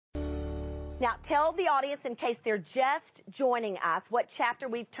Now, tell the audience, in case they're just joining us, what chapter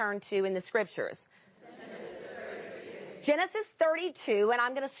we've turned to in the Scriptures. Genesis 32, and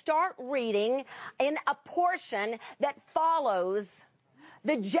I'm going to start reading in a portion that follows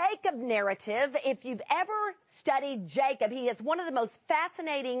the Jacob narrative. If you've ever studied Jacob, he is one of the most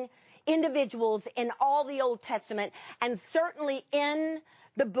fascinating individuals in all the Old Testament, and certainly in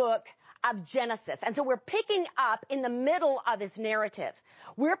the book of Genesis. And so we're picking up in the middle of his narrative.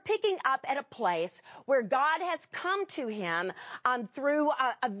 We're picking up at a place where God has come to him through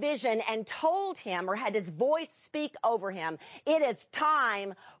a vision and told him, or had his voice speak over him, it is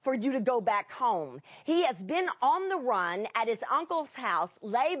time for you to go back home. He has been on the run at his uncle's house,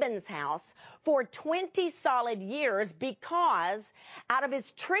 Laban's house, for 20 solid years because out of his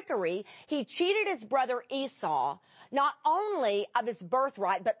trickery, he cheated his brother Esau, not only of his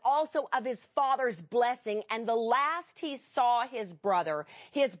birthright, but also of his father's blessing. And the last he saw his brother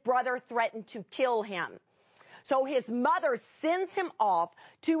threatened to kill him. So his mother sends him off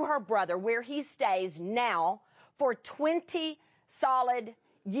to her brother, where he stays now for 20 solid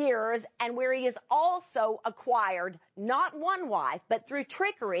years, and where he has also acquired not one wife, but through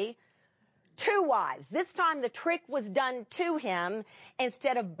trickery, 2 wives. This time the trick was done to him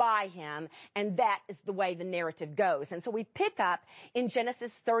instead of by him, and that is the way the narrative goes. And so we pick up in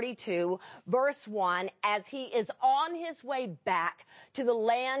Genesis 32, verse 1, as he is on his way back to the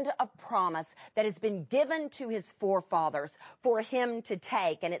land of promise that has been given to his forefathers for him to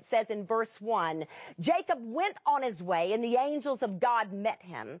take. And it says in verse 1, Jacob went on his way, and the angels of God met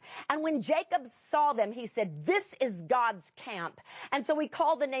him. And when Jacob saw them, he said, "This is God's camp." And so he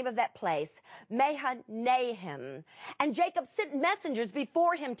called the name of that place Mahanaim. And Jacob sent messengers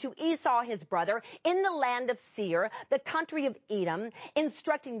before him to Esau his brother in the land of Seir, the country of Edom,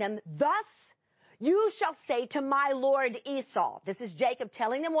 instructing them, "Thus you shall say to my lord Esau." This is Jacob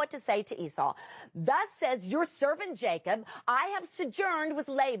telling them what to say to Esau. "Thus says your servant Jacob, I have sojourned with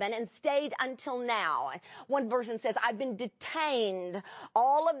Laban and stayed until now." One version says, "I've been detained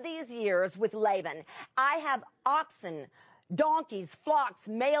all of these years with Laban. I have oxen, donkeys, flocks,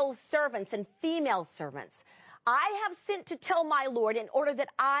 male servants, and female servants. I have sent to tell my Lord in order that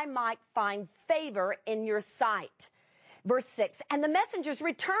I might find favor in your sight." Verse 6, "And the messengers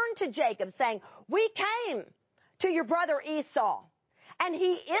returned to Jacob, saying, we came to your brother Esau, and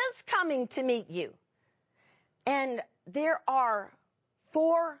he is coming to meet you. And there are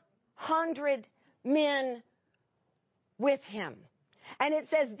 400 men with him." And it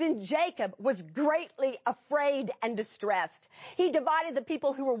says, "Then Jacob was greatly afraid and distressed. He divided the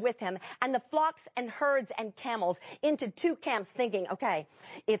people who were with him and the flocks and herds and camels into 2 camps, thinking, okay,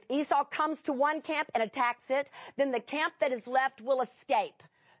 if Esau comes to one camp and attacks it, then the camp that is left will escape."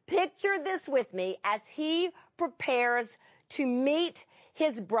 Picture this with me as he prepares to meet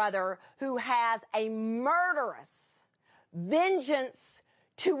his brother who has a murderous vengeance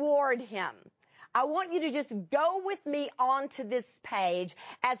toward him. I want you to just go with me onto this page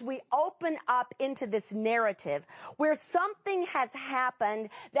as we open up into this narrative where something has happened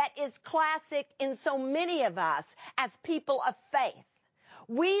that is classic in so many of us as people of faith.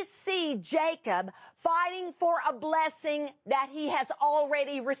 We see Jacob fighting for a blessing that he has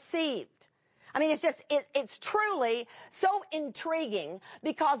already received. I mean, it's truly so intriguing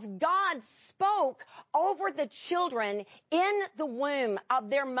because God spoke over the children in the womb of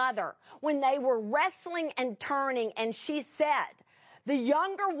their mother when they were wrestling and turning, and she said, "The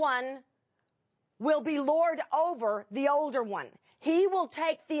younger one will be lord over the older one. He will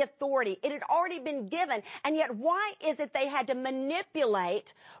take the authority." It had already been given, and yet why is it they had to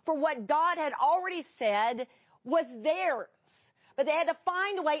manipulate for what God had already said was theirs? But they had to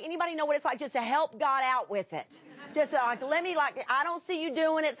find a way. Anybody know what it's like just to help God out with it? Just like, I don't see you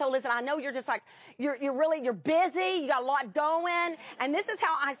doing it. So listen, I know you're just like, you're busy. You got a lot going. And this is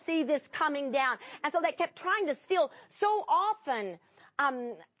how I see this coming down. And so they kept trying to steal. So often,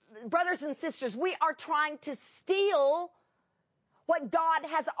 brothers and sisters, we are trying to steal what God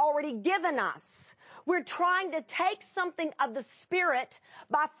has already given us. We're trying to take something of the Spirit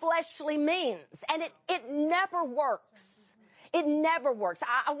by fleshly means. And it never works. It never works.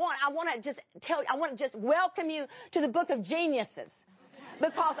 I want to just welcome you to the book of geniuses.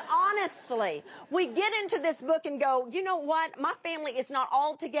 Because honestly, we get into this book and go, you know what? My family is not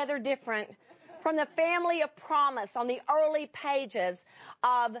altogether different from the family of promise on the early pages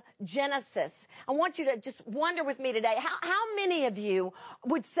of Genesis. I want you to just wonder with me today, how many of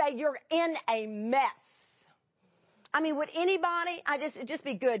would say you're in a mess? I mean, would anybody? It'd just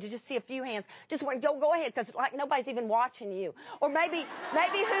be good to just see a few hands. Just go ahead, because like nobody's even watching you. Or maybe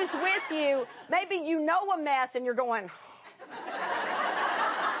who's with you? Maybe you know a mess and you're going.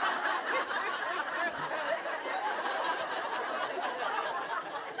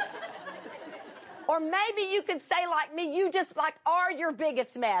 Or maybe you could say like me, you just like are your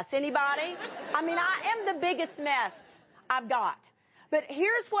biggest mess. Anybody? I mean, I am the biggest mess I've got. But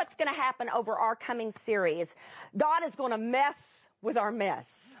here's what's going to happen over our coming series. God is going to mess with our mess.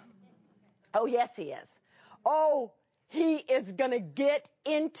 Oh, yes, He is. Oh, He is going to get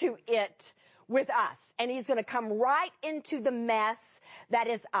into it with us. And He's going to come right into the mess that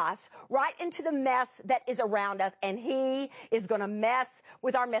is us, right into the mess that is around us. And He is going to mess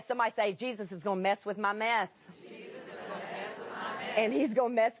with our mess. Somebody say, Jesus is going to mess with my mess. And He's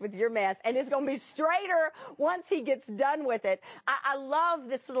going to mess with your mess. And it's going to be straighter once He gets done with it. I love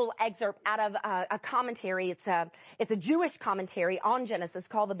this little excerpt out of a commentary. It's a Jewish commentary on Genesis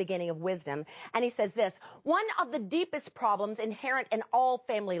called The Beginning of Wisdom. And he says this: one of the deepest problems inherent in all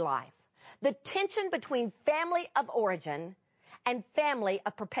family life, the tension between family of origin and family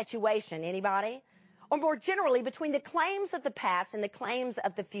of perpetuation. Anybody? Or more generally, between the claims of the past and the claims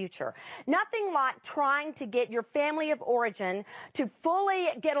of the future. Nothing like trying to get your family of origin to fully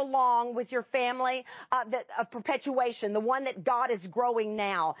get along with your family of perpetuation, the one that God is growing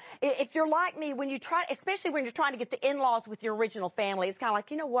now. If you're like me, when you try, especially when you're trying to get the in-laws with your original family, it's kind of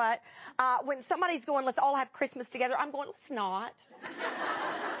like, you know what? When somebody's going, let's all have Christmas together, I'm going, let's not.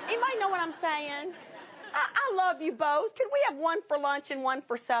 Anybody know what I'm saying? I love you both. Can we have one for lunch and one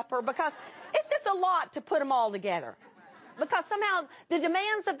for supper? Because it's just a lot to put them all together. Because somehow the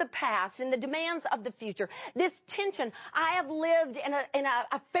demands of the past and the demands of the future, this tension, I have lived in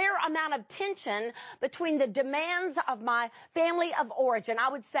a fair amount of tension between the demands of my family of origin. I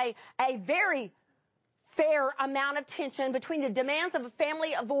would say a very fair amount of tension between the demands of a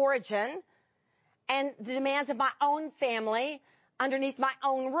family of origin and the demands of my own family underneath my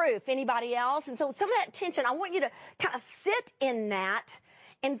own roof. Anybody else? And so some of that tension, I want you to kind of sit in that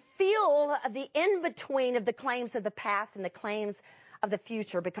and feel the in-between of the claims of the past and the claims of the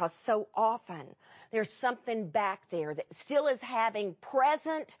future, because so often there's something back there that still is having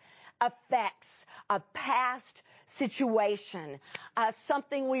present effects of past situation,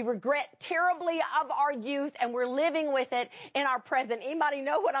 something we regret terribly of our youth, and we're living with it in our present. Anybody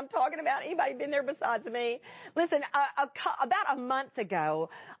know what I'm talking about? Anybody been there besides me? Listen, about a month ago,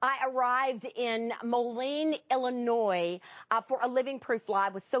 I arrived in Moline, Illinois, for a Living Proof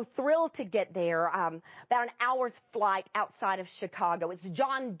Live. Was so thrilled to get there. About an hour's flight outside of Chicago. It's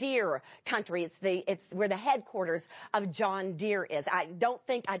John Deere country. It's where the headquarters of John Deere is. I don't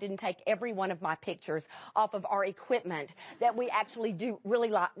think I didn't take every one of my pictures off of our equipment that we actually do real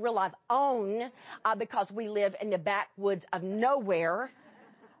life own, because we live in the backwoods of nowhere.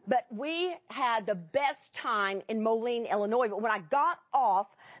 But we had the best time in Moline, Illinois. But when I got off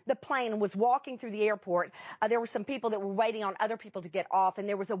the plane and was walking through the airport, there were some people that were waiting on other people to get off, and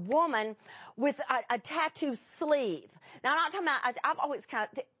there was a woman with a tattoo sleeve. Now, I'm not talking about,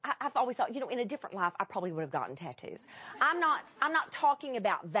 I've always thought, in a different life, I probably would have gotten tattoos. I'm not talking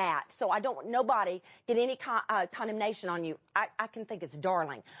about that, so I don't want nobody get any condemnation on you. I can think it's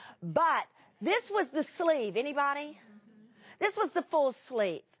darling. But this was the sleeve. Anybody? This was the full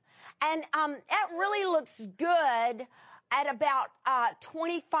sleeve. And it really looks good at about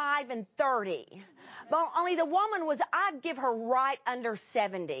 25 and 30. But only the woman was, I'd give her right under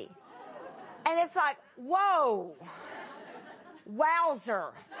 70. And it's like, whoa,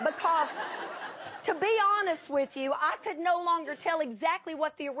 wowzer. Because to be honest with you, I could no longer tell exactly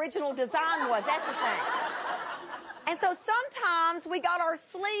what the original design was. That's the thing. And so sometimes we got our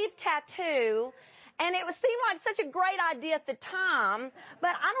sleeve tattoo, and it seemed like such a great idea at the time, but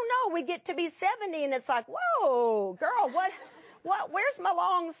I don't know, we get to be 70 and it's like, whoa, girl, where's my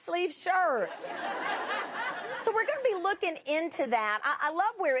long sleeve shirt? So we're going to be looking into that. I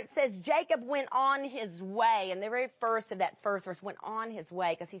love where it says Jacob went on his way, and the very first of that first verse, went on his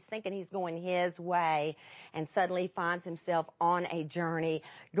way, because he's thinking he's going his way, and suddenly finds himself on a journey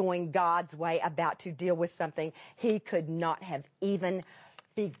going God's way, about to deal with something he could not have even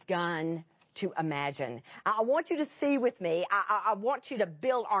begun to imagine. I want you to see with me. I want you to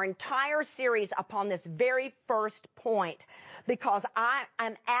build our entire series upon this very first point, because I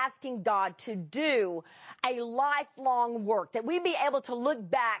am asking God to do a lifelong work, that we be able to look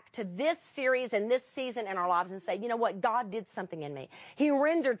back to this series and this season in our lives and say, you know what, God did something in me. He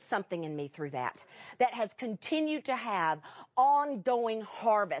rendered something in me through that has continued to have ongoing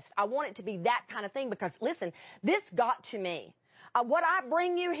harvest. I want it to be that kind of thing, because listen, this got to me. What I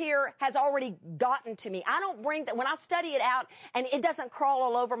bring you here has already gotten to me. I don't bring that. When I study it out and it doesn't crawl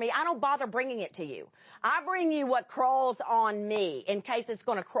all over me, I don't bother bringing it to you. I bring you what crawls on me in case it's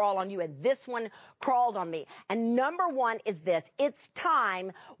going to crawl on you. And this one crawled on me. And number one is this: it's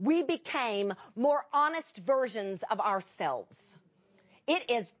time we became more honest versions of ourselves.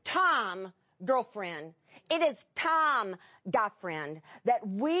 It is time girlfriend. It is time, guy friend, that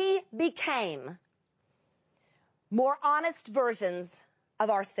we became more honest versions of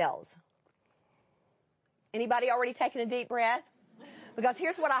ourselves. Anybody already taken a deep breath? Because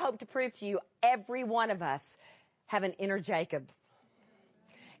here's what I hope to prove to you. Every one of us have an inner Jacob.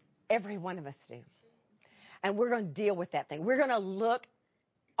 Every one of us do. And we're going to deal with that thing. We're going to look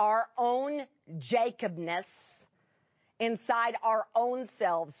our own Jacobness inside our own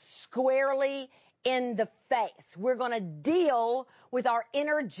selves squarely in the face. We're going to deal with our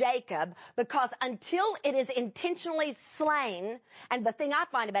inner Jacob, because until it is intentionally slain, and the thing I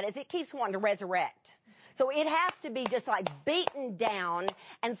find about it is it keeps wanting to resurrect. So it has to be just like beaten down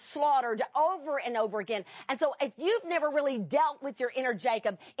and slaughtered over and over again. And so if you've never really dealt with your inner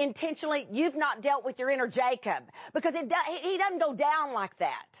Jacob intentionally, you've not dealt with your inner Jacob, because he doesn't go down like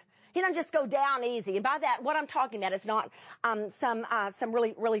that. He doesn't just go down easy. And by that, what I'm talking about is not some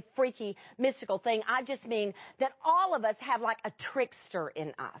really, really freaky, mystical thing. I just mean that all of us have like a trickster in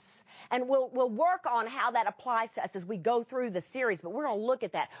us. And we'll work on how that applies to us as we go through the series, but we're going to look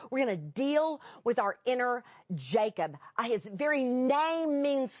at that. We're going to deal with our inner Jacob. His very name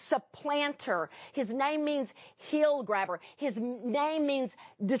means supplanter. His name means heel grabber. His name means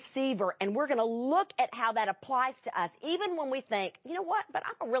deceiver. And we're going to look at how that applies to us, even when we think, you know what, but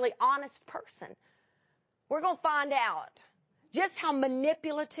I'm a really honest person. We're going to find out just how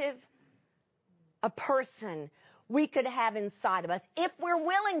manipulative a person we could have inside of us if we're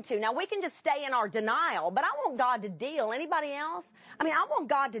willing to. Now, we can just stay in our denial, but I want God to deal. Anybody else? I mean, I want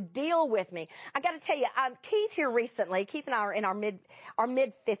God to deal with me. I got to tell you, Keith here recently, Keith and I are in our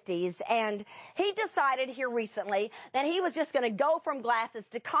mid-50s, and he decided here recently that he was just going to go from glasses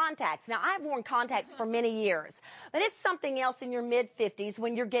to contacts. Now, I've worn contacts for many years, but it's something else in your mid-50s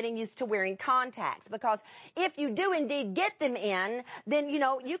when you're getting used to wearing contacts, because if you do indeed get them in, then,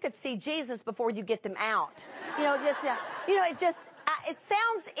 you could see Jesus before you get them out. It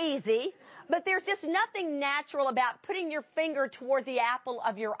sounds easy, but there's just nothing natural about putting your finger toward the apple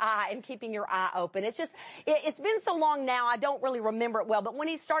of your eye and keeping your eye open. It's been so long now, I don't really remember it well, but when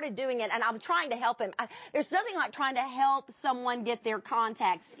he started doing it, and I was trying to help him, there's nothing like trying to help someone get their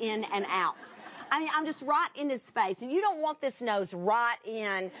contacts in and out. I mean, I'm just right in his face, and you don't want this nose right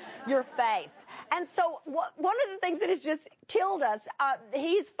in your face. And so one of the things that has just killed us,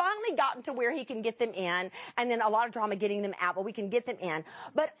 he's finally gotten to where he can get them in, and then a lot of drama getting them out, but we can get them in.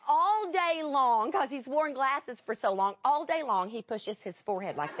 But all day long, because he's worn glasses for so long, all day long he pushes his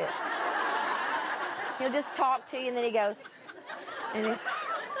forehead like this. He'll just talk to you, and then he goes, and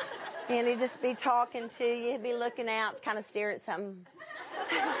he'll just be talking to you. He'll be looking out, kind of stare at something.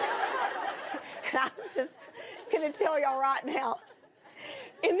 And I'm just going to tell y'all right now,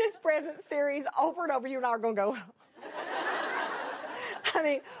 in this present series, over and over, you and I are going to go, I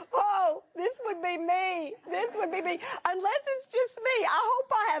mean, this would be me. This would be me. Unless it's just me. I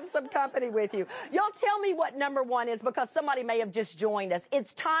hope I have some company with you. Y'all tell me what number one is, because somebody may have just joined us. It's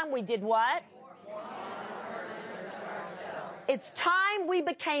time we did what? It's time we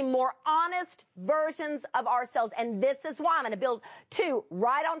became more honest versions of ourselves. And this is why I'm going to build two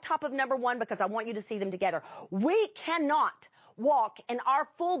right on top of number one, because I want you to see them together. We cannot walk in our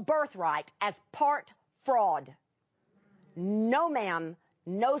full birthright as part fraud. No, ma'am.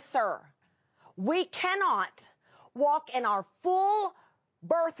 No, sir. We cannot walk in our full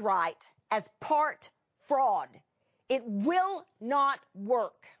birthright as part fraud. It will not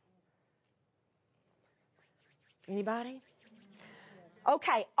work. Anybody?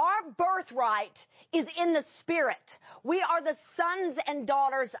 Okay, our birthright is in the Spirit. We are the sons and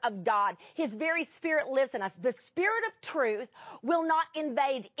daughters of God. His very Spirit lives in us. The Spirit of truth will not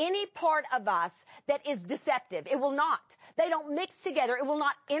invade any part of us that is deceptive. It will not. They don't mix together. It will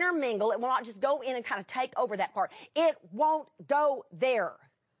not intermingle. It will not just go in and kind of take over that part. It won't go there.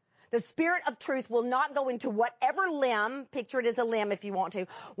 The Spirit of truth will not go into whatever limb, picture it as a limb if you want to,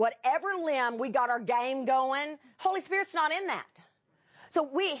 whatever limb we got our game going, Holy Spirit's not in that. So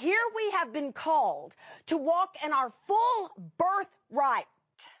we have been called to walk in our full birthright.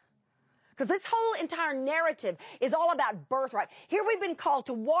 Because this whole entire narrative is all about birthright. Here we've been called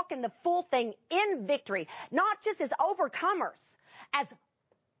to walk in the full thing in victory, not just as overcomers, as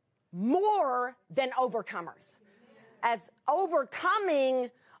more than overcomers, as overcoming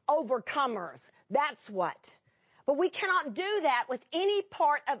overcomers. That's what. But we cannot do that with any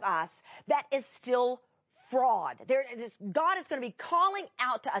part of us that is still fraud. God is going to be calling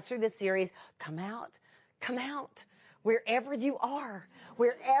out to us through this series, come out, wherever you are,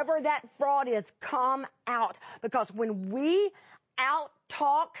 wherever that fraud is, come out. Because when we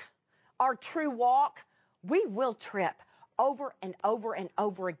out-talk our true walk, we will trip over and over and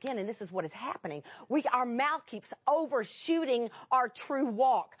over again. And this is what is happening. Our mouth keeps overshooting our true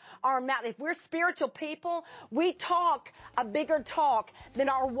walk. Our mouth, if we're spiritual people, we talk a bigger talk than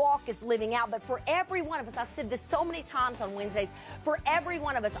our walk is living out. But for every one of us, I've said this so many times on Wednesdays, for every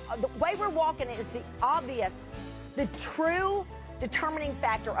one of us, the way we're walking is the obvious, the true determining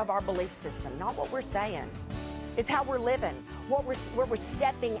factor of our belief system, not what we're saying. It's how we're living, what we're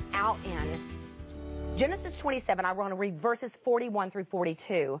stepping out in. Genesis 27, I want to read verses 41 through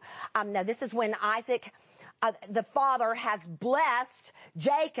 42. Now, this is when Isaac, the father, has blessed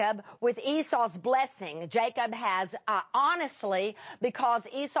Jacob with Esau's blessing. Jacob has, honestly, because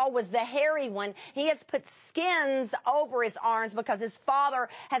Esau was the hairy one, he has put skins over his arms because his father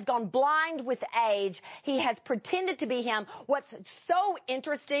has gone blind with age. He has pretended to be him. What's so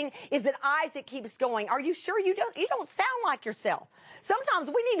interesting is that Isaac keeps going, are you sure you don't sound like yourself?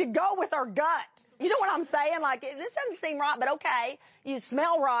 Sometimes we need to go with our gut. You know what I'm saying? Like, this doesn't seem right, but okay. You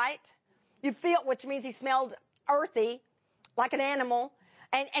smell right. You feel, which means he smelled earthy, like an animal.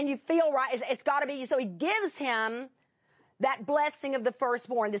 And you feel right. It's got to be. So he gives him that blessing of the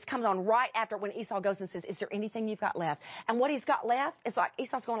firstborn. This comes on right after when Esau goes and says, is there anything you've got left? And what he's got left, it's like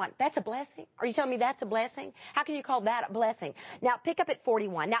Esau's going like, that's a blessing? Are you telling me that's a blessing? How can you call that a blessing? Now, pick up at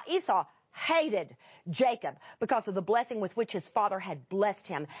 41. Now, Esau hated Jacob because of the blessing with which his father had blessed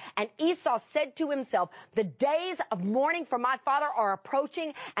him. And Esau said to himself, the days of mourning for my father are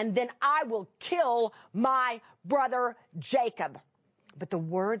approaching, and then I will kill my brother Jacob. But the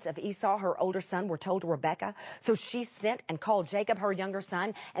words of Esau, her older son, were told to Rebekah. So she sent and called Jacob, her younger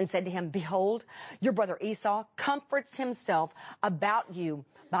son, and said to him, behold, your brother Esau comforts himself about you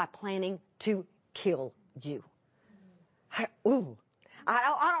by planning to kill you. I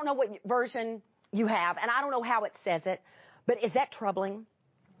don't know what version you have, and I don't know how it says it, but is that troubling?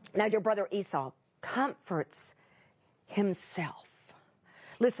 Now, your brother Esau comforts himself.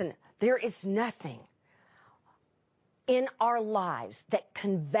 Listen, there is nothing in our lives that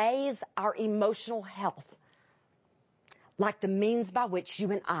conveys our emotional health like the means by which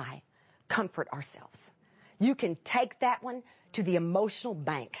you and I comfort ourselves. You can take that one to the emotional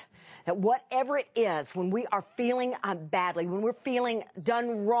bank. That whatever it is, when we are feeling badly, when we're feeling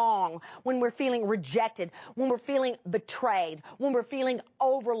done wrong, when we're feeling rejected, when we're feeling betrayed, when we're feeling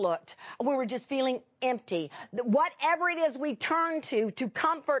overlooked, when we're just feeling empty, whatever it is we turn to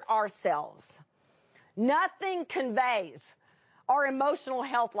comfort ourselves, nothing conveys our emotional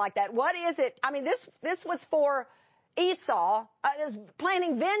health like that. What is it? I mean, this was for Esau,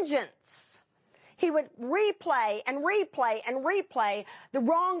 planning vengeance. He would replay and replay and replay the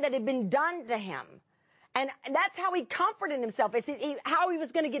wrong that had been done to him. And that's how he comforted himself. It's how he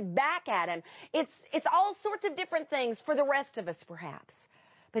was going to get back at him. It's all sorts of different things for the rest of us, perhaps.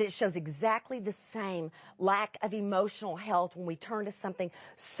 But it shows exactly the same lack of emotional health when we turn to something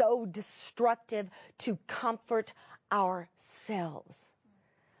so destructive to comfort ourselves.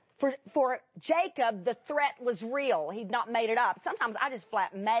 For Jacob, the threat was real. He'd not made it up. Sometimes I just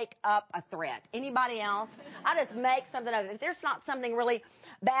flat make up a threat. Anybody else? I just make something up. If there's not something really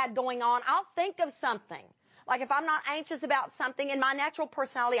bad going on, I'll think of something. Like if I'm not anxious about something, in my natural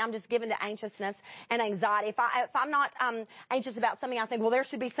personality, I'm just given to anxiousness and anxiety. If I'm not anxious about something, I think, well, there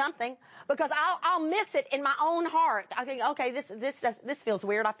should be something, because I'll miss it in my own heart. I think, okay, this feels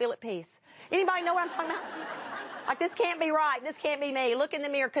weird. I feel at peace. Anybody know what I'm talking about? Like, this can't be right. This can't be me. Look in the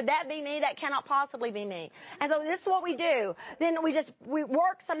mirror. Could that be me? That cannot possibly be me. And so this is what we do. Then we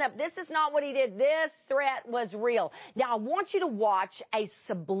work something up. This is not what he did. This threat was real. Now, I want you to watch a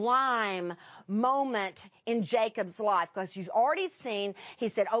sublime moment in Jacob's life, because you've already seen,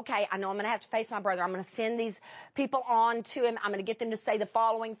 he said, okay, I know I'm going to have to face my brother. I'm going to send these people on to him. I'm going to get them to say the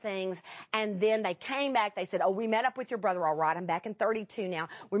following things. And then they came back. They said, oh, we met up with your brother, all right. I'm back in 32 now.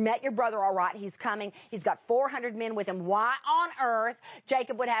 We met your brother, all right. He's coming. He's got 400 men with him. Why on earth,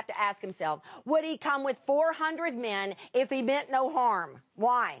 Jacob would have to ask himself, would he come with 400 men if he meant no harm?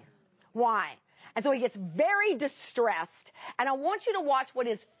 Why? And so he gets very distressed. And I want you to watch what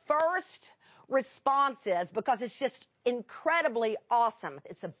his first response is, because it's just incredibly awesome.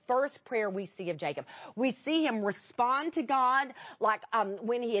 It's the first prayer we see of Jacob. We see him respond to God like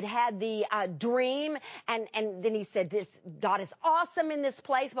when he had the dream, and then he said, "This God is awesome in this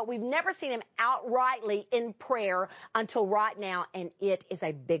place," but we've never seen him outrightly in prayer until right now, and it is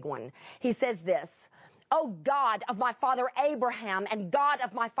a big one. He says this, "O God of my father Abraham and God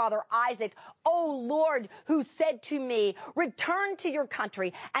of my father Isaac, O Lord, who said to me, return to your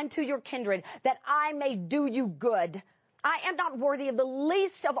country and to your kindred, that I may do you good. I am not worthy of the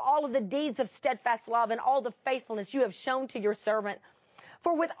least of all of the deeds of steadfast love and all the faithfulness you have shown to your servant.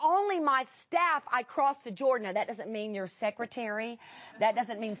 For with only my staff I crossed the Jordan. Now, that doesn't mean your secretary. That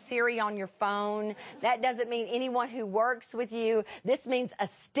doesn't mean Siri on your phone. That doesn't mean anyone who works with you. This means a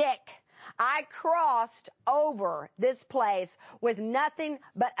stick. I crossed over this place with nothing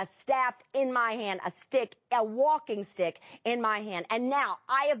but a staff in my hand, a stick, a walking stick in my hand. And now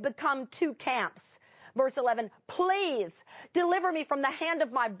I have become two camps. Verse 11, please deliver me from the hand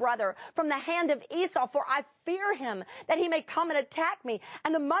of my brother, from the hand of Esau, for I fear him that he may come and attack me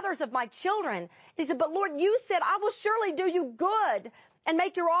and the mothers of my children. He said, but Lord, you said, I will surely do you good and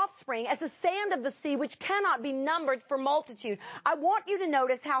make your offspring as the sand of the sea, which cannot be numbered for multitude. I want you to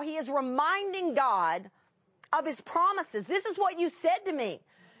notice how he is reminding God of his promises. This is what you said to me.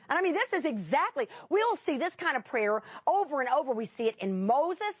 And I mean, this is exactly, we'll see this kind of prayer over and over. We see it in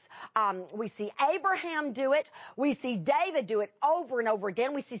Moses. We see Abraham do it. We see David do it over and over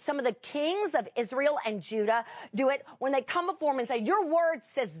again. We see some of the kings of Israel and Judah do it when they come before him and say, your word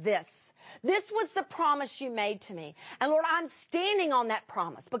says this. This was the promise you made to me. And Lord, I'm standing on that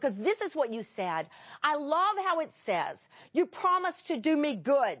promise because this is what you said. I love how it says, you promised to do me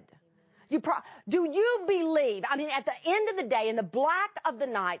good. Do you believe, I mean, at the end of the day, in the black of the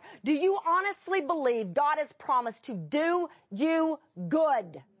night, do you honestly believe God has promised to do you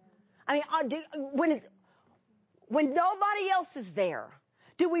good? I mean, when nobody else is there,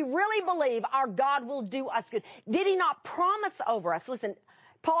 do we really believe our God will do us good? Did he not promise over us? Listen,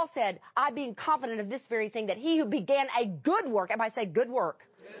 Paul said, I being confident of this very thing, that he who began a good work, everybody say good work,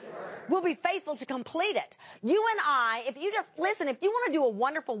 will be faithful to complete it. You and I, if you just listen, if you want to do a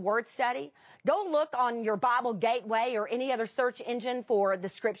wonderful word study, go look on your Bible Gateway or any other search engine for the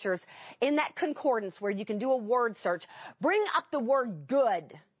scriptures. In that concordance where you can do a word search, bring up the word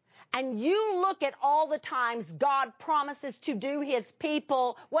good. And you look at all the times God promises to do his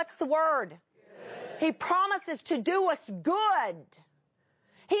people. What's the word? Good. He promises to do us good.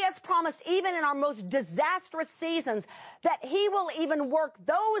 He has promised even in our most disastrous seasons that he will even work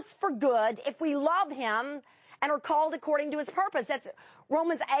those for good if we love him and are called according to his purpose. That's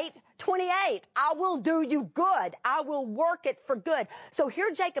Romans 8:28. I will do you good. I will work it for good. So here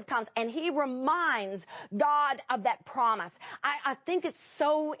Jacob comes and he reminds God of that promise. I think it's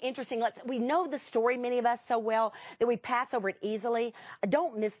so interesting. We know the story, many of us, so well that we pass over it easily.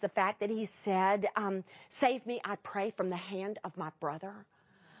 Don't miss the fact that he said, save me, I pray, from the hand of my brother.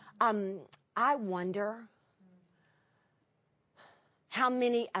 I wonder how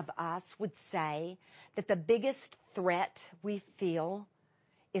many of us would say that the biggest threat we feel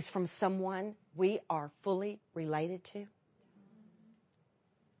is from someone we are fully related to.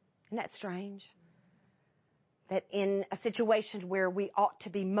 Isn't that strange? That in a situation where we ought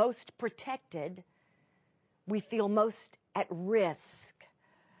to be most protected, we feel most at risk.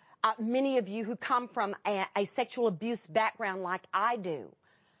 Many of you who come from a sexual abuse background like I do,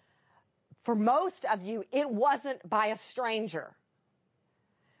 for most of you, it wasn't by a stranger.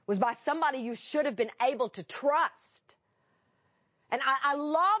 It was by somebody you should have been able to trust. And I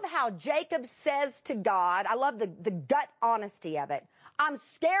love how Jacob says to God, I love the gut honesty of it. I'm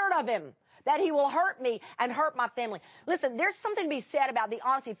scared of him, that he will hurt me and hurt my family. Listen, there's something to be said about the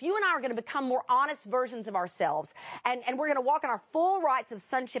honesty. If you and I are going to become more honest versions of ourselves, and we're going to walk in our full rights of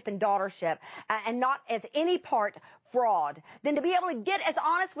sonship and daughtership, and not as any part fraud, then to be able to get as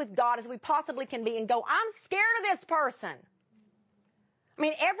honest with God as we possibly can be and go, I'm scared of this person. I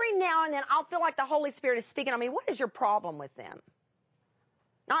mean, every now and then I'll feel like the Holy Spirit is speaking on me. What is your problem with them?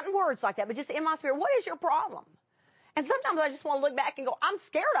 Not in words like that, but just in my spirit. What is your problem? And sometimes I just want to look back and go, I'm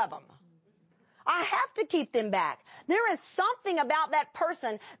scared of them. I have to keep them back. There is something about that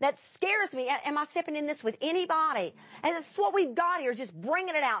person that scares me. Am I stepping in this with anybody? And it's what we've got here, just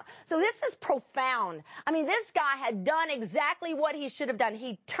bringing it out. So this is profound. I mean, this guy had done exactly what he should have done.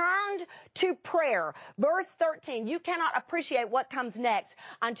 He turned to prayer. Verse 13, you cannot appreciate what comes next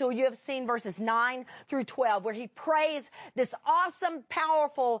until you have seen verses 9 through 12, where he prays this awesome,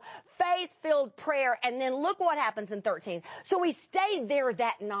 powerful, faith-filled prayer. And then look what happens in 13. So he stayed there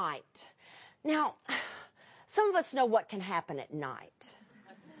that night. Now, some of us know what can happen at night.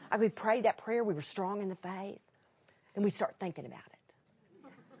 We prayed that prayer, we were strong in the faith, and we start thinking about it.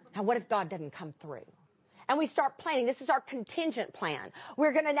 Now, what if God doesn't come through? And we start planning. This is our contingent plan.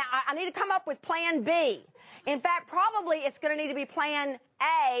 We're going to now, I need to come up with plan B. In fact, probably it's going to need to be plan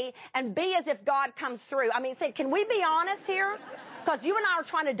A, and B as if God comes through. I mean, can we be honest here? Because you and I are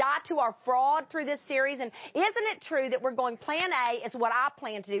trying to die to our fraud through this series. And isn't it true that we're going plan A is what I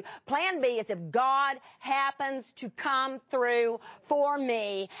plan to do. Plan B is if God happens to come through for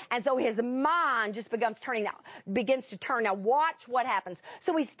me. And so his mind just begins to turn. Now watch what happens.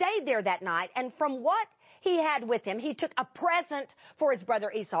 So we stayed there that night. And from what he had with him, he took a present for his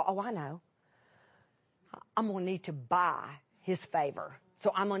brother Esau. Oh, I know. I'm going to need to buy his favor.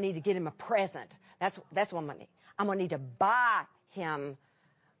 So I'm going to need to get him a present. That's what I'm going to need. I'm going to need to buy him.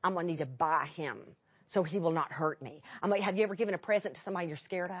 I'm going to need to buy him so he will not hurt me. Have you ever given a present to somebody you're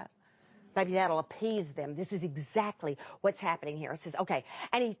scared of? Maybe that'll appease them. This is exactly what's happening here. It says, okay.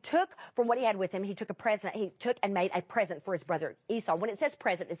 And he took from what he had with him, he took a present. He took and made a present for his brother Esau. When it says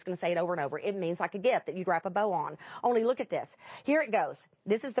present, it's going to say it over and over. It means like a gift that you'd wrap a bow on. Only look at this. Here it goes.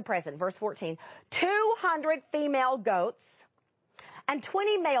 This is the present, verse 14. 200 female goats and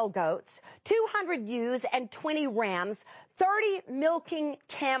 20 male goats, 200 ewes and 20 rams, 30 milking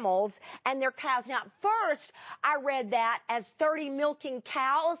camels and their cows. Now, first, I read that as 30 milking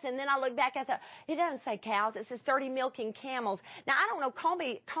cows, and then I looked back and I thought, it doesn't say cows, it says 30 milking camels. Now, I don't know, call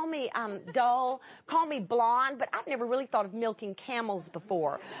me dull, call me blonde, but I've never really thought of milking camels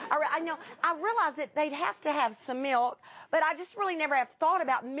before. I realized that they'd have to have some milk, but I just really never have thought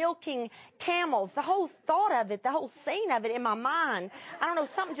about milking camels. The whole thought of it, the whole scene of it in my mind, I don't know,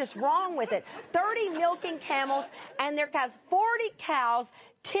 something just wrong with it. 30 milking camels and their cows, 40 cows,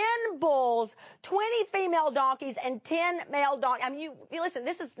 10 bulls, 20 female donkeys, and 10 male donkeys. I mean, you listen,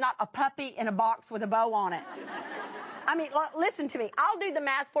 this is not a puppy in a box with a bow on it. I mean, listen to me. I'll do the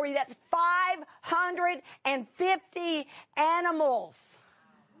math for you. That's 550 animals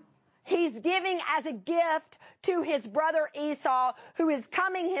he's giving as a gift to his brother Esau, who is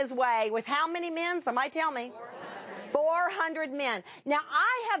coming his way with how many men? Somebody tell me. 400 men. Now,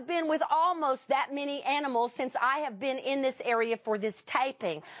 I have been with almost that many animals since I have been in this area for this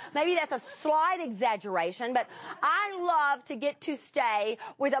taping. Maybe that's a slight exaggeration, but I love to get to stay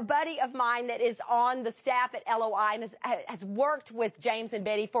with a buddy of mine that is on the staff at LOI and has worked with James and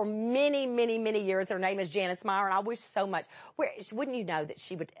Betty for many, many, many years. Her name is Janice Meyer, and I wish so much. Wouldn't you know that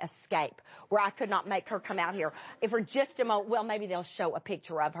she would escape where I could not make her come out here? If for just a moment, well, maybe they'll show a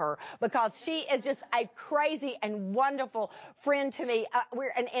picture of her because she is just a crazy and wonderful friend to me.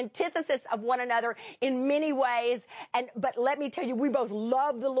 We're an antithesis of one another in many ways. But let me tell you, we both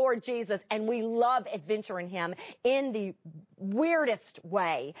love the Lord Jesus and we love adventuring him in the weirdest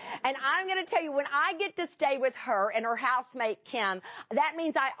way. And I'm going to tell you, when I get to stay with her and her housemate Kim, that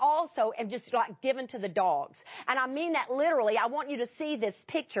means I also am just like given to the dogs. And I mean that literally. I want you to see this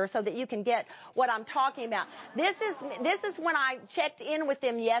picture so that you can get what I'm talking about. This is when I checked in with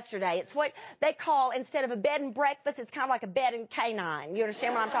them yesterday. It's what they call, instead of a bed and breakfast, it's kind of like a bed and canine. You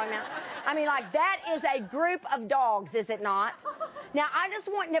understand what I'm talking about? I mean, like, that is a group of dogs, is it not? Now, I just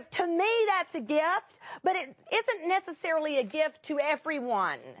want, to me, that's a gift, but it isn't necessarily a gift to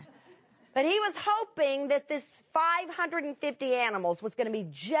everyone. But he was hoping that this 550 animals was going to be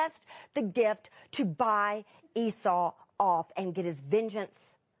just the gift to buy Esau off and get his vengeance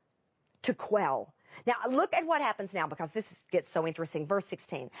to quell. Now, look at what happens now, because this gets so interesting. Verse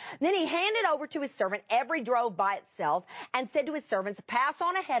 16. Then he handed over to his servant every drove by itself and said to his servants, pass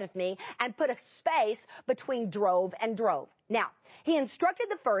on ahead of me and put a space between drove and drove. Now, he instructed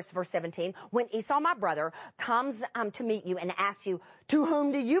the first, verse 17, when Esau, my brother, comes to meet you and asks you, to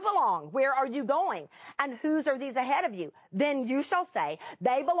whom do you belong? Where are you going? And whose are these ahead of you? Then you shall say,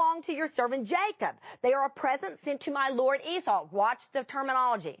 they belong to your servant Jacob. They are a present sent to my lord Esau. Watch the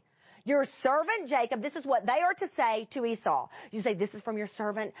terminology. Your servant Jacob, this is what they are to say to Esau. You say, this is from your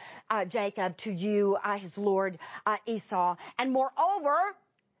servant Jacob to you, his lord Esau. And moreover,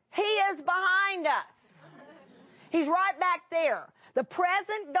 he is behind us. He's right back there. The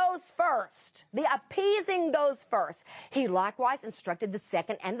present goes first. The appeasing goes first. He likewise instructed the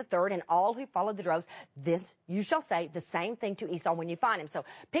second and the third and all who followed the droves. This you shall say the same thing to Esau when you find him. So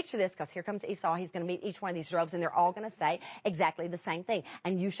picture this, because here comes Esau. He's going to meet each one of these droves, and they're all going to say exactly the same thing.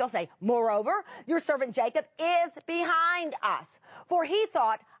 And you shall say, moreover, your servant Jacob is behind us. For he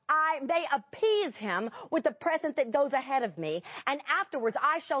thought, I may appease him with the present that goes ahead of me, and afterwards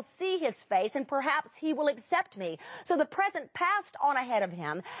I shall see his face, and perhaps he will accept me. So the present passed on ahead of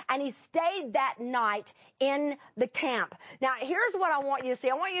him, and he stayed that night in the camp. Now, here's what I want you to see.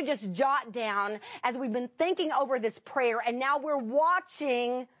 I want you to just jot down, as we've been thinking over this prayer, and now we're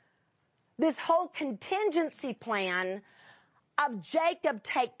watching this whole contingency plan of Jacob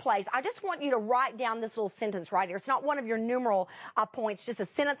take place. I just want you to write down this little sentence right here. It's not one of your numeral points, just a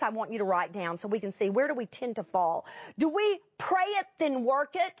sentence I want you to write down so we can see, where do we tend to fall? Do we pray it, then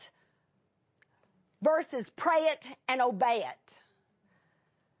work it, versus pray it and obey it?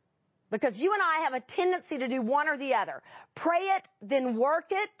 Because you and I have a tendency to do one or the other. Pray it, then work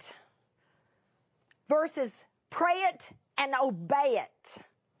it, versus pray it and obey it.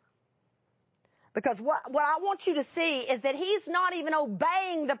 Because what I want you to see is that he's not even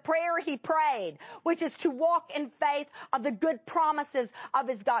obeying the prayer he prayed, which is to walk in faith of the good promises of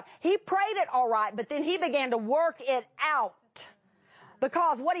his God. He prayed it all right, but then he began to work it out.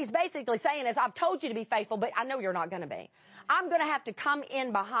 Because what he's basically saying is, I've told you to be faithful, but I know you're not going to be. I'm going to have to come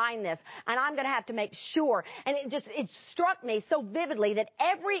in behind this, and I'm going to have to make sure. And it struck me so vividly that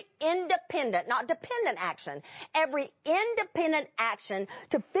every independent, not dependent action, every independent action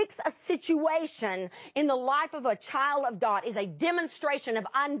to fix a situation in the life of a child of God is a demonstration of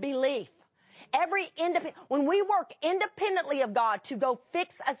unbelief. When we work independently of God to go fix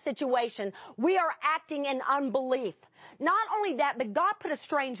a situation, we are acting in unbelief. Not only that, but God put a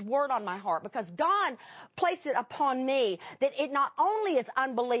strange word on my heart because God placed it upon me that it not only is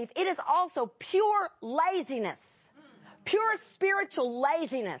unbelief, it is also pure laziness, pure spiritual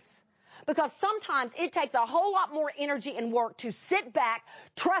laziness. Because sometimes it takes a whole lot more energy and work to sit back,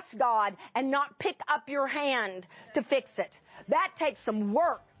 trust God, and not pick up your hand to fix it. That takes some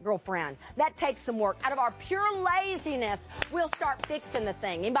work, girlfriend. That takes some work. Out of our pure laziness, we'll start fixing the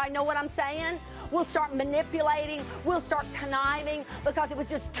thing. Anybody know what I'm saying? We'll start manipulating. We'll start conniving because it was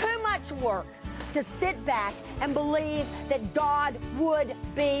just too much work to sit back and believe that God would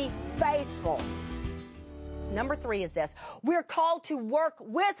be faithful. Number 3 is this. We're called to work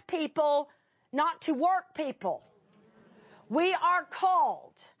with people, not to work people. We are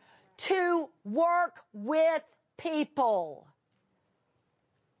called to work with people.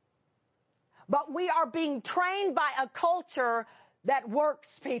 But we are being trained by a culture that works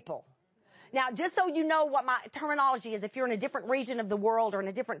people. Now, just so you know what my terminology is, if you're in a different region of the world or in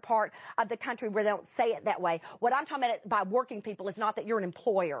a different part of the country where they don't say it that way, what I'm talking about by working people is not that you're an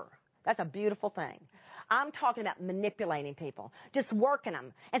employer. That's a beautiful thing. I'm talking about manipulating people, just working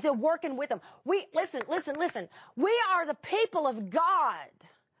them. And so working with them. Listen. We are the people of God.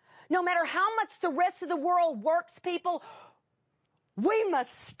 No matter how much the rest of the world works people, we must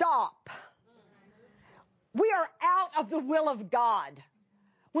stop. We are out of the will of God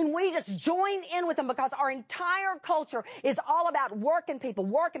when we just join in with them because our entire culture is all about working people.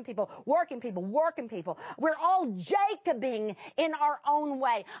 We're all Jacobing in our own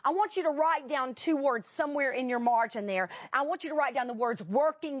way. I want you to write down 2 words somewhere in your margin there. I want you to write down the words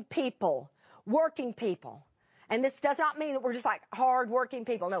working people. Working people. And this does not mean that we're just like hard working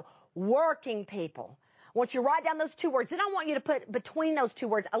people. No, working people. I want you to write down those 2 words. Then I want you to put between those 2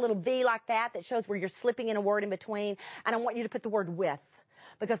 words a little V like that shows where you're slipping in a word in between. And I want you to put the word with.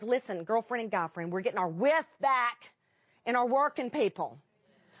 Because listen, girlfriend and guy friend, we're getting our with back in our working people.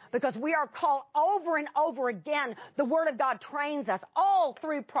 Because we are called over and over again. The Word of God trains us all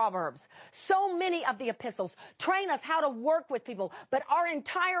through Proverbs. So many of the epistles train us how to work with people. But our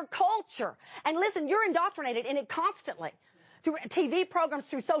entire culture, and listen, you're indoctrinated in it constantly. Through TV programs,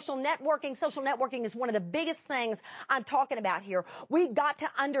 through social networking. Social networking is one of the biggest things I'm talking about here. We've got to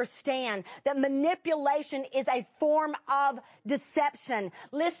understand that manipulation is a form of deception.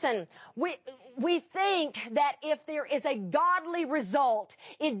 Listen, we think that if there is a godly result,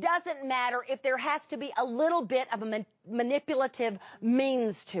 it doesn't matter if there has to be a little bit of a manipulative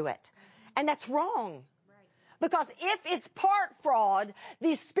means to it. And that's wrong. Because if it's part fraud,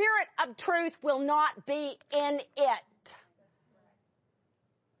 the spirit of truth will not be in it.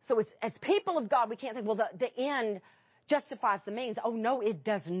 So as people of God, we can't think, well, the end justifies the means. Oh, no, it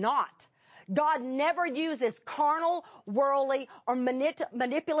does not. God never uses carnal, worldly, or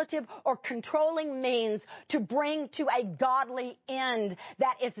manipulative or controlling means to bring to a godly end.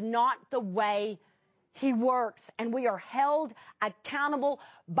 That is not the way He works. And we are held accountable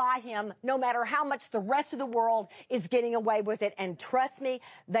by Him no matter how much the rest of the world is getting away with it. And trust me,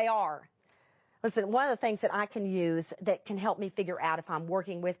 they are. Listen, one of the things that I can use that can help me figure out if I'm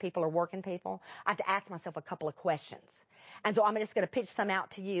working with people or working people, I have to ask myself a couple of questions. And so I'm just going to pitch some out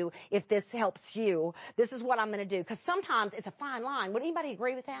to you if this helps you. This is what I'm going to do. Because sometimes it's a fine line. Would anybody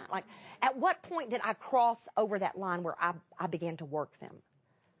agree with that? Like, at what point did I cross over that line where I began to work them?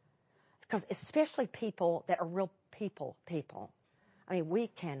 Because especially people that are real people. I mean,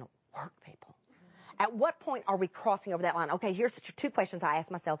 we can work people. At what point are we crossing over that line? Okay, here's 2 questions I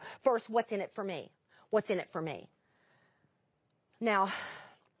ask myself. First, what's in it for me? What's in it for me? Now,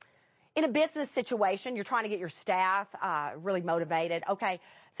 in a business situation, you're trying to get your staff really motivated. Okay,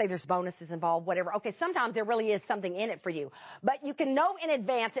 say there's bonuses involved, whatever. Okay, sometimes there really is something in it for you. But you can know in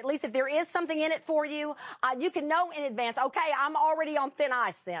advance, at least if there is something in it for you, you can know in advance, okay, I'm already on thin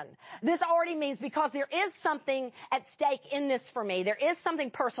ice then. This already means because there is something at stake in this for me. There is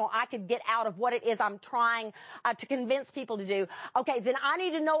something personal I could get out of what it is I'm trying to convince people to do. Okay, then I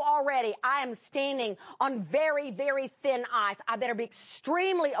need to know already I am standing on very, very thin ice. I better be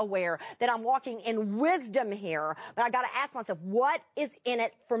extremely aware that I'm walking in wisdom here. But I got to ask myself, what is in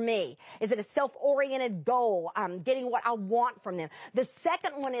it for me? Is it a self-oriented goal? Getting what I want from them. The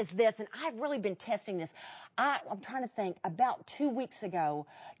second one is this, and I've really been testing this. I'm trying to think. About 2 weeks ago,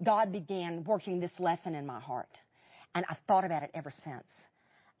 God began working this lesson in my heart. And I've thought about it ever since.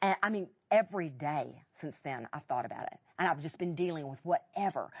 And I mean, every day since then, I've thought about it. And I've just been dealing with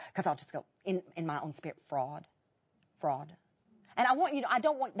whatever. Because I'll just go, in my own spirit, fraud. And I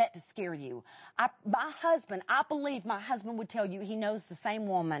don't want that to scare you. My husband, I believe my husband would tell you he knows the same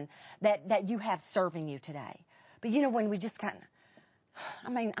woman that you have serving you today. But when we just kind of,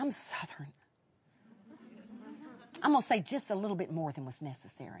 I'm Southern. I'm going to say just a little bit more than was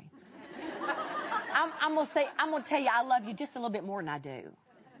necessary. I'm going to tell you I love you just a little bit more than I do.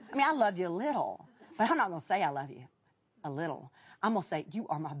 I love you a little, but I'm not going to say I love you a little. I'm going to say you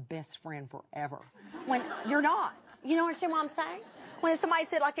are my best friend forever. When you're not. You understand what I'm saying? When somebody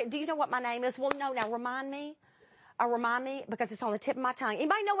said, do you know what my name is? Well, no, now remind me. Remind me because it's on the tip of my tongue.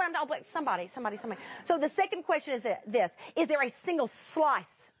 Anybody know what I'm talking about? Somebody. So the second question is this. Is there a single slice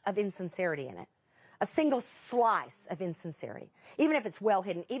of insincerity in it? A single slice of insincerity. Even if it's well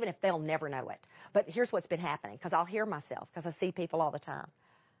hidden, even if they'll never know it. But here's what's been happening, because I'll hear myself, because I see people all the time.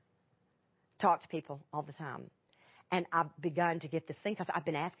 Talk to people all the time. And I've begun to get this thing, because I've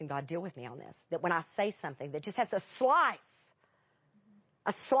been asking God, deal with me on this. That when I say something that just has a slice.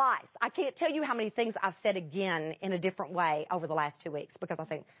 I can't tell you how many things I've said again in a different way over the last 2 weeks, because I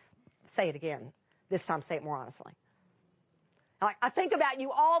think, say it again. This time, say it more honestly. I think about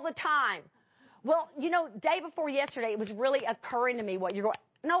you all the time. Well, day before yesterday, it was really occurring to me what you're going,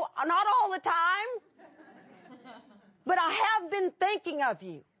 no, not all the time, but I have been thinking of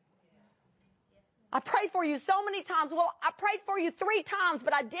you. I prayed for you so many times. Well, I prayed for you 3 times,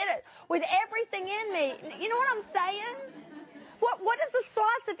 but I did it with everything in me. You know what I'm saying? What is the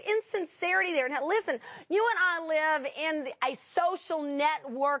slice of insincerity there? Now, listen, you and I live in a social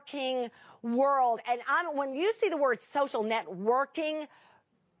networking world. And when you see the word social networking,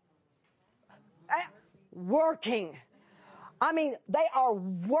 they are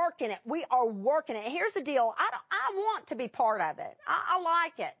working it. We are working it. Here's the deal. I want to be part of it. I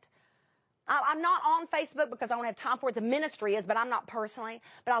like it. I'm not on Facebook because I don't have time for it. The ministry is, but I'm not personally.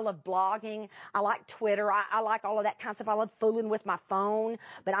 But I love blogging. I like Twitter. I like all of that kind of stuff. I love fooling with my phone.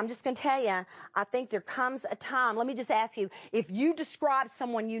 But I'm just going to tell you, I think there comes a time. Let me just ask you, if you describe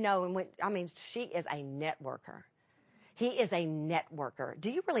someone you know, she is a networker. He is a networker. Do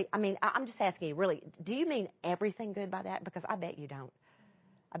you really, I'm just asking you, really, do you mean everything good by that? Because I bet you don't.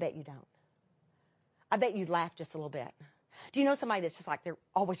 I bet you'd laugh just a little bit. Do you know somebody that's just like they're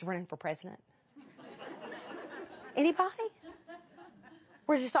always running for president? Anybody?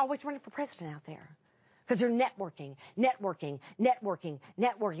 We're just always running for president out there. Because they're networking.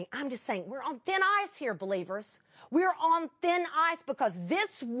 I'm just saying, we're on thin ice here, believers. We're on thin ice because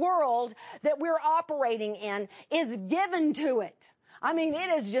this world that we're operating in is given to it.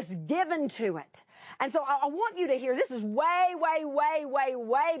 It is just given to it. And so I want you to hear, this is way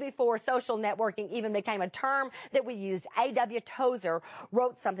before social networking even became a term that we used. A.W. Tozer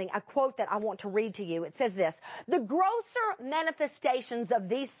wrote something, a quote that I want to read to you. It says this: the grosser manifestations of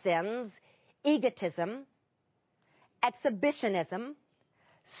these sins, egotism, exhibitionism,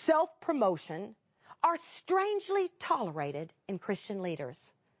 self-promotion, are strangely tolerated in Christian leaders,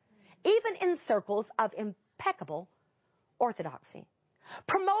 even in circles of impeccable orthodoxy.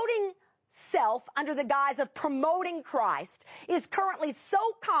 Promoting self under the guise of promoting Christ is currently so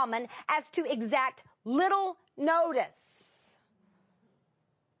common as to exact little notice.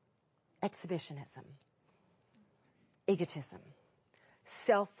 Exhibitionism, egotism,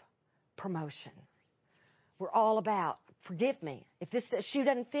 self-promotion. We're all about, forgive me, if this shoe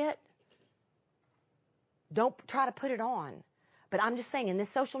doesn't fit, don't try to put it on. But I'm just saying, in this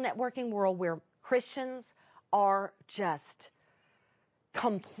social networking world where Christians are just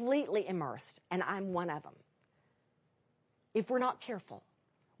completely immersed, and I'm one of them, if we're not careful,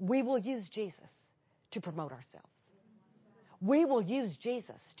 we will use Jesus to promote ourselves. We will use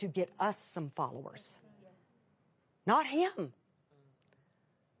Jesus to get us some followers. Not him.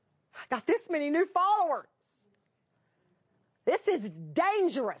 I got this many new followers. This is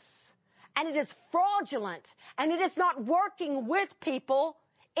dangerous, and it is fraudulent, and it is not working with people.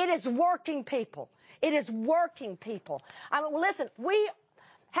 It is working, people. It is working, people. Listen, we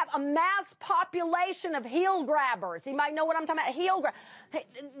have a mass population of heel grabbers. You might know what I'm talking about. Heel grab.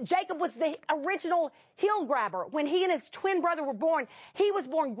 Jacob was the original heel grabber. When he and his twin brother were born, he was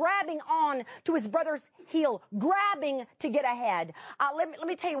born grabbing on to his brother's heel, grabbing to get ahead. Let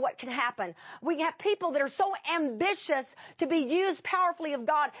me tell you what can happen. We have people that are so ambitious to be used powerfully of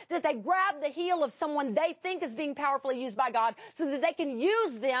God that they grab the heel of someone they think is being powerfully used by God so that they can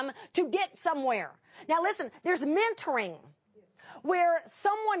use them to get somewhere. Now listen, there's mentoring, where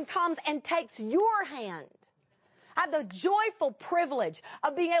someone comes and takes your hand. I have the joyful privilege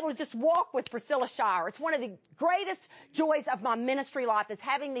of being able to just walk with Priscilla Shire. It's one of the greatest joys of my ministry life is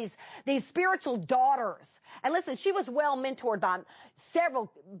having these spiritual daughters. And listen, she was well mentored by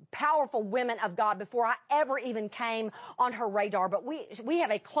several powerful women of God before I ever even came on her radar. But we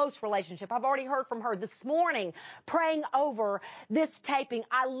have a close relationship. I've already heard from her this morning praying over this taping.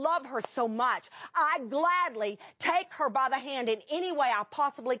 I love her so much. I gladly take her by the hand in any way I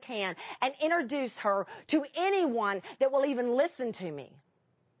possibly can and introduce her to anyone that will even listen to me.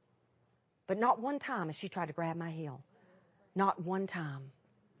 But not one time has she tried to grab my heel. Not one time.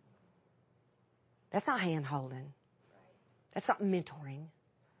 That's not hand-holding. That's not mentoring.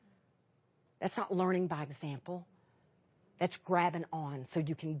 That's not learning by example. That's grabbing on so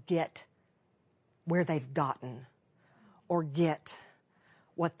you can get where they've gotten or get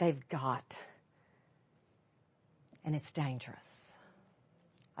what they've got. And it's dangerous.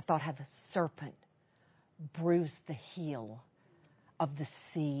 I thought how the serpent bruised the heel of the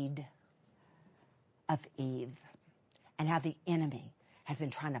seed of Eve and how the enemy has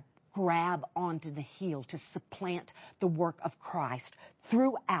been trying to grab onto the heel to supplant the work of Christ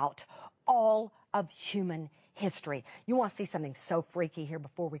throughout all of human history. You want to see something so freaky here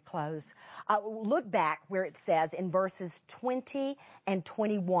before we close? Look back where it says in verses 20 and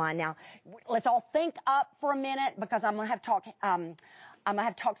 21. Now, let's all think up for a minute because I'm going to have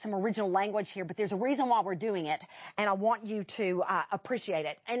to talk some original language here, but there's a reason why we're doing it, and I want you to appreciate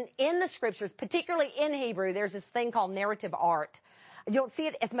it. And in the scriptures, particularly in Hebrew, there's this thing called narrative art. You don't see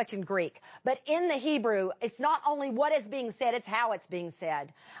it as much in Greek. But in the Hebrew, it's not only what is being said, it's how it's being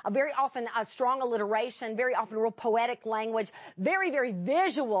said. Very often a strong alliteration, very often real poetic language, very, very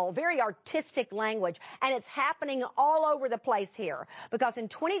visual, very artistic language. And it's happening all over the place here. Because in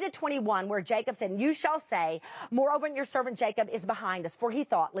 20 to 21, where Jacob said, "You shall say, moreover, your servant Jacob is behind us. For he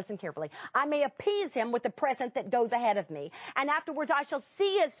thought," listen carefully, "I may appease him with the present that goes ahead of me. And afterwards I shall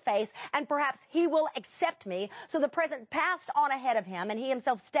see his face, and perhaps he will accept me." So the present passed on ahead of him, and he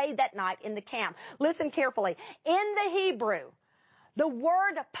himself stayed that night in the camp. Listen carefully. In the Hebrew, the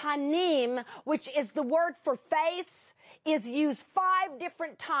word panim, which is the word for face, is used 5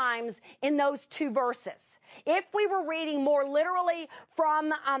 different times in those 2 verses. If we were reading more literally from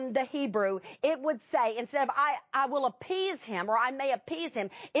the Hebrew, it would say, instead of I will appease him, or I may appease him,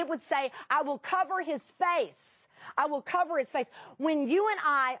 it would say, I will cover his face. I will cover his face. When you and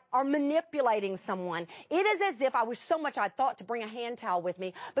I are manipulating someone, it is as if, I wish so much I thought to bring a hand towel with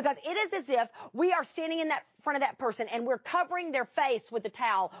me, because it is as if we are standing in that front of that person and we're covering their face with the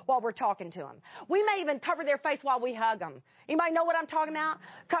towel while we're talking to them. We may even cover their face while we hug them. Anybody know what I'm talking about?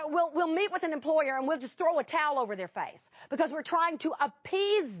 We'll meet with an employer and we'll just throw a towel over their face because we're trying to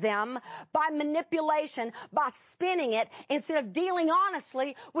appease them by manipulation, by spinning it instead of dealing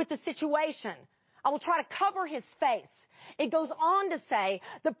honestly with the situation. I will try to cover his face. It goes on to say,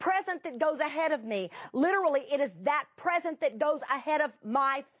 the present that goes ahead of me. Literally, it is that present that goes ahead of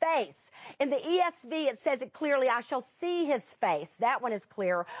my face. In the ESV, it says it clearly, I shall see his face. That one is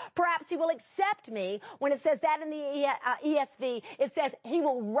clear. Perhaps he will accept me. When it says that in the ESV, it says he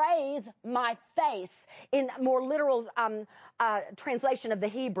will raise my face in more literal translation of the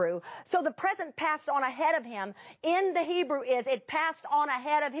Hebrew. So the present passed on ahead of him. In the Hebrew is, it passed on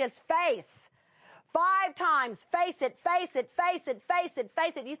ahead of his face. 5 times, face it, face it, face it, face it,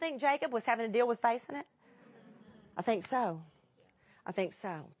 face it. You think Jacob was having to deal with facing it? I think so. I think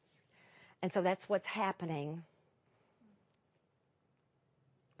so. And so that's what's happening.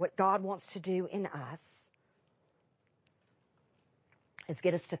 What God wants to do in us is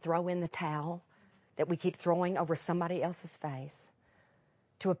get us to throw in the towel that we keep throwing over somebody else's face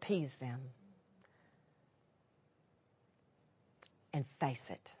to appease them and face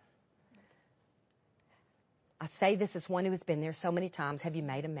it. I say this as one who has been there so many times. Have you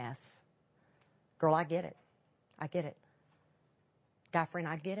made a mess? Girl, I get it. I get it. Guy friend,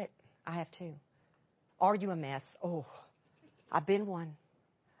 I get it. I have too. Are you a mess? Oh, I've been one.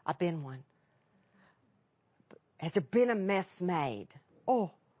 I've been one. Has there been a mess made? Oh,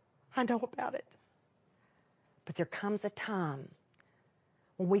 I know about it. But there comes a time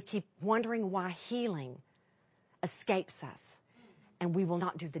when we keep wondering why healing escapes us, and we will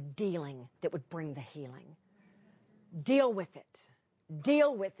not do the dealing that would bring the healing. Deal with it.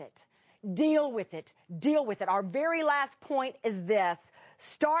 Deal with it. Deal with it. Deal with it. Our very last point is this.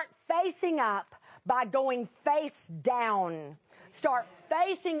 Start facing up by going face down. Start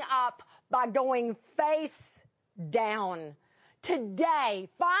facing up by going face down. Today,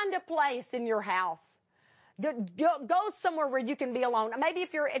 find a place in your house. Go somewhere where you can be alone. Maybe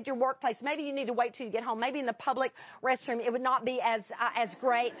if you're at your workplace, maybe you need to wait till you get home. Maybe in the public restroom, it would not be as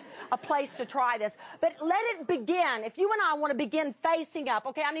great a place to try this. But let it begin. If you and I want to begin facing up,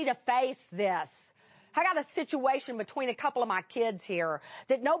 okay, I need to face this. I got a situation between a couple of my kids here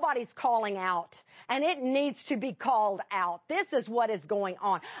that nobody's calling out, and it needs to be called out. This is what is going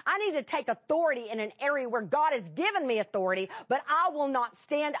on. I need to take authority in an area where God has given me authority, but I will not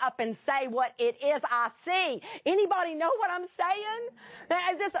stand up and say what it is I see. Anybody know what I'm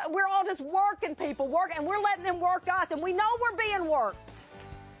saying? We're all just working people, and we're letting them work us, and we know we're being worked.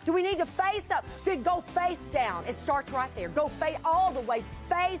 Do we need to face up? Go face down. It starts right there. Go all the way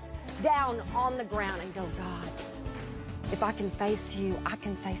face down on the ground and go, God, if I can face you, I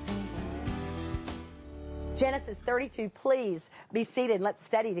can face anything. Genesis 32, please be seated. Let's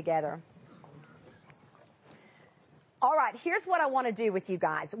study together. All right, here's what I want to do with you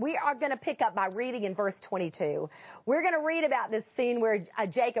guys. We are going to pick up by reading in verse 22. We're going to read about this scene where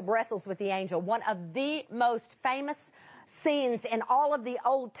Jacob wrestles with the angel, one of the most famous scenes in all of the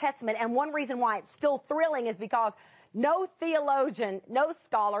Old Testament. And one reason why it's still thrilling is because no theologian, no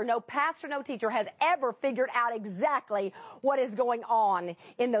scholar, no pastor, no teacher has ever figured out exactly what is going on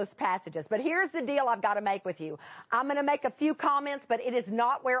in those passages. But here's the deal I've got to make with you. I'm going to make a few comments, but it is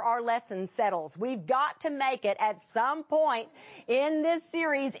not where our lesson settles. We've got to make it at some point in this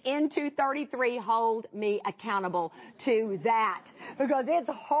series into 33. Hold me accountable to that, because it's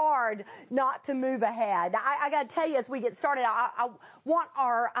hard not to move ahead. I got to tell you, as we get started, I want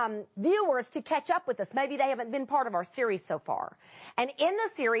our viewers to catch up with us. Maybe they haven't been part of our series so far. And in the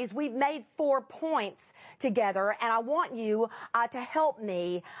series, we've made 4 points together, and I want you to help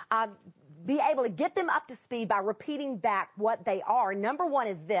me be able to get them up to speed by repeating back what they are. Number 1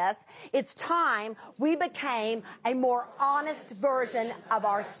 is this: it's time we became a more honest version of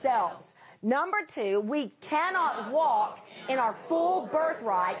ourselves. Number 2, we cannot walk in our full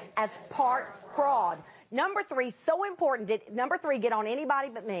birthright as part fraud. Number 3, so important. Number 3, get on anybody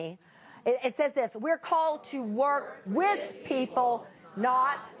but me. It says this: we're called to work with people,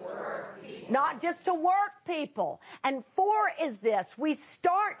 not just to work people. And 4 is this: we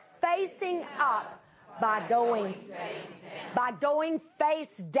start facing up by going face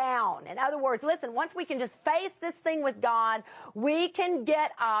down. In other words, listen, once we can just face this thing with God, we can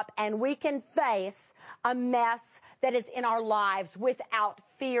get up and we can face a mess that is in our lives without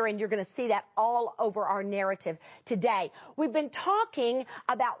fear, and you're going to see that all over our narrative today. We've been talking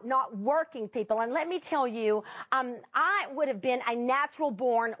about not working people, and let me tell you, I would have been a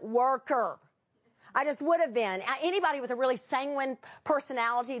natural-born worker. I just would have been. Anybody with a really sanguine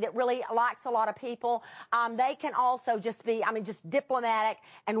personality that really likes a lot of people, they can also just be, just diplomatic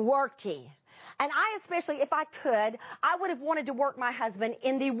and worky. And I especially, if I could, I would have wanted to work my husband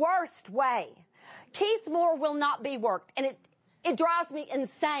in the worst way. Keith Moore will not be worked, and it drives me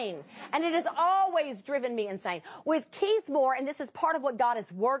insane, and it has always driven me insane. With Keith Moore, and this is part of what God has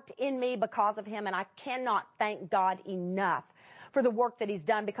worked in me because of him, and I cannot thank God enough for the work that he's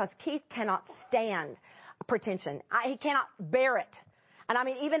done, because Keith cannot stand pretension. He cannot bear it. And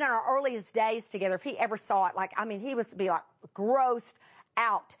even in our earliest days together, if he ever saw it, he would be grossed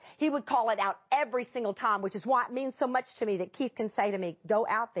out. He would call it out every single time, which is why it means so much to me that Keith can say to me, go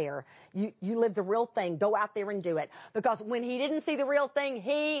out there. You live the real thing. Go out there and do it. Because when he didn't see the real thing,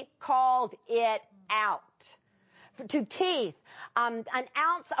 he called it out. To Keith, an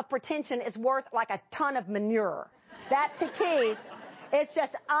ounce of pretension is worth like a ton of manure. That to Keith, it's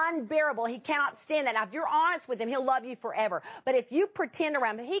just unbearable. He cannot stand that. Now, if you're honest with him, he'll love you forever. But if you pretend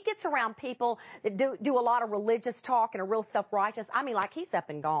around him, he gets around people that do a lot of religious talk and are real self-righteous. He's up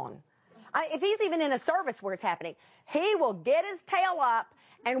and gone. If he's even in a service where it's happening, he will get his tail up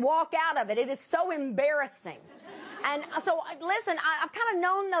and walk out of it. It is so embarrassing. And so, listen, I've kind of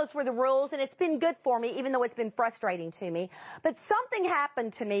known those were the rules, and it's been good for me, even though it's been frustrating to me. But something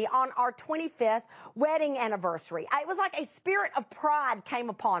happened to me on our 25th wedding anniversary. It was like a spirit of pride came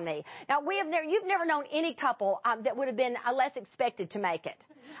upon me. Now, you've never known any couple that would have been less expected to make it.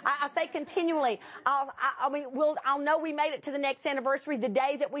 I say continually. I'll know we made it to the next anniversary the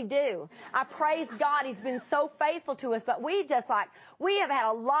day that we do. I praise God. He's been so faithful to us. But we have had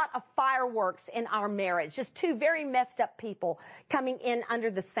a lot of fireworks in our marriage. Just two very messed up people coming in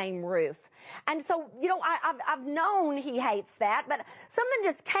under the same roof. And so, I've known he hates that, but something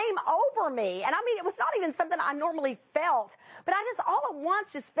just came over me. And it was not even something I normally felt, but I just all at once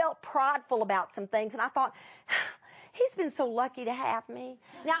just felt prideful about some things. And I thought, he's been so lucky to have me.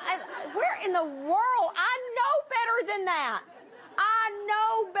 Now, where in the world? I know better than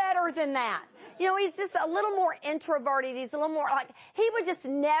that. He's just a little more introverted. He's a little more he would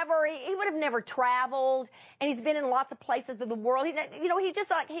have never traveled, and he's been in lots of places of the world. He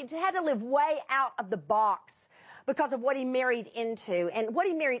had to live way out of the box because of what he married into. And what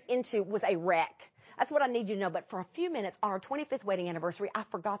he married into was a wreck. That's what I need you to know. But for a few minutes on our 25th wedding anniversary, I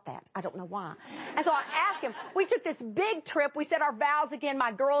forgot that. I don't know why. And so I asked him, we took this big trip. We said our vows again.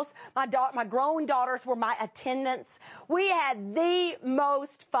 My grown daughters were my attendants. We had the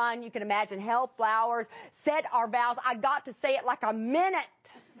most fun you can imagine. Held flowers, said our vows. I got to say it like a minute.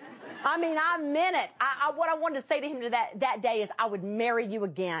 I meant it. What I wanted to say to him that day is, I would marry you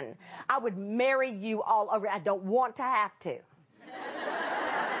again. I would marry you all over. I don't want to have to.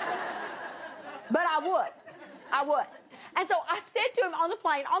 But I would. And so I said to him on the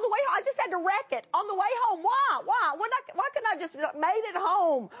plane, on the way home, I just had to wreck it. On the way home, why couldn't I just made it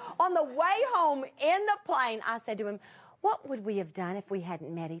home? On the way home in the plane, I said to him, what would we have done if we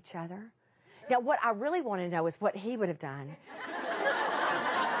hadn't met each other? Now, what I really want to know is what he would have done.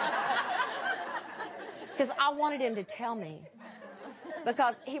 Because I wanted him to tell me.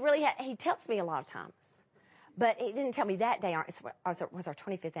 Because he tells me a lot of times. But he didn't tell me that day. It was our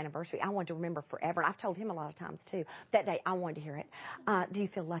 25th anniversary. I wanted to remember forever. And I've told him a lot of times, too. That day, I wanted to hear it. Do you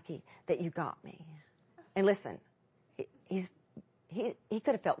feel lucky that you got me? And listen, he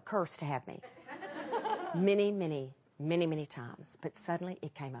could have felt cursed to have me. Many times. But suddenly,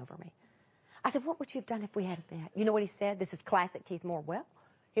 it came over me. I said, what would you have done if we hadn't met? You know what he said? This is classic Keith Moore. Well,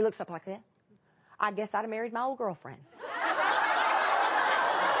 he looks up like that. I guess I'd have married my old girlfriend.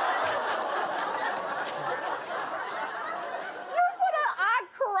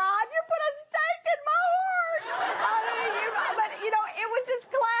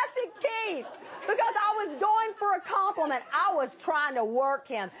 I was trying to work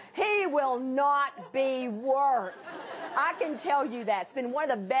him. He will not be worked. I can tell you that. It's been one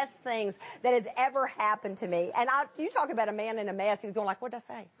of the best things that has ever happened to me. And you talk about a man in a mess. He was going like, what did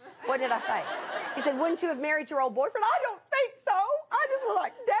I say? What did I say? He said, wouldn't you have married your old boyfriend? I don't think so. I just was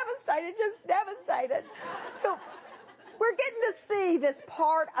like devastated. So we're getting to see this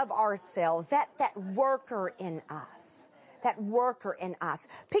part of ourselves, that worker in us. That worker in us.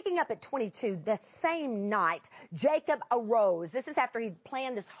 Picking up at 22, the same night, Jacob arose. This is after he'd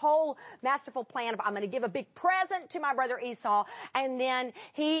planned this whole masterful plan of, I'm going to give a big present to my brother Esau, and then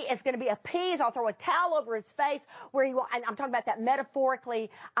he is going to be appeased. I'll throw a towel over his face where he will, and I'm talking about that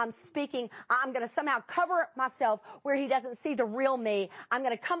metaphorically. I'm speaking. I'm going to somehow cover myself where he doesn't see the real me. I'm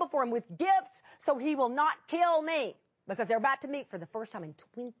going to come before him with gifts so he will not kill me, because they're about to meet for the first time in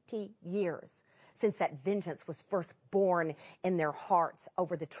 20 years. Since that vengeance was first born in their hearts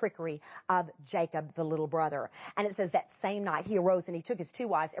over the trickery of Jacob, the little brother. And it says that same night he arose and he took his two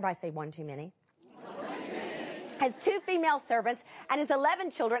wives. Everybody say one too many. His two female servants and his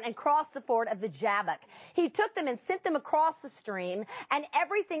 11 children and crossed the ford of the Jabbok. He took them and sent them across the stream and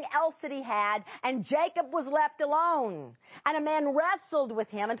everything else that he had, and Jacob was left alone. And a man wrestled with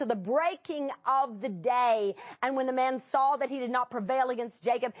him until the breaking of the day. And when the man saw that he did not prevail against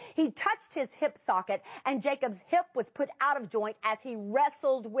Jacob, he touched his hip socket, and Jacob's hip was put out of joint as he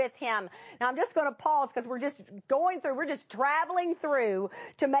wrestled with him. Now I'm just going to pause because we're just traveling through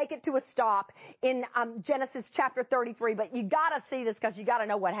to make it to a stop in Genesis chapter 33, but you got to see this because you got to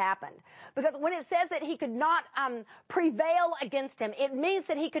know what happened. Because when it says that he could not prevail against him, it means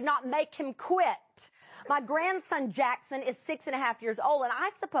that he could not make him quit. My grandson Jackson is 6.5 years old, and I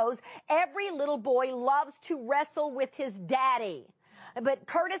suppose every little boy loves to wrestle with his daddy. But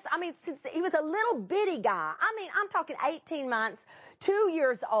Curtis, since he was a little bitty guy, I'm talking 18 months, 2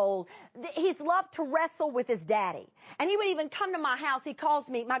 years old, he's loved to wrestle with his daddy. And he would even come to my house. He calls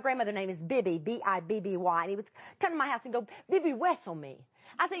me, my grandmother's name is Bibby, B-I-B-B-Y, and he would come to my house and go, Bibby, wrestle me.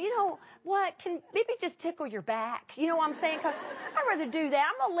 I said, you know what, can Bibby just tickle your back? You know what I'm saying? Because I'd rather do that.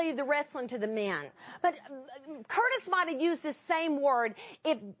 I'm going to leave the wrestling to the men. But Curtis might have used this same word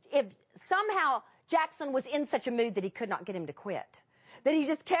if somehow Jackson was in such a mood that he could not get him to quit. that he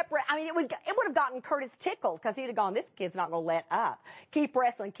just kept, it would have gotten Curtis tickled because he'd have gone, this kid's not going to let up. Keep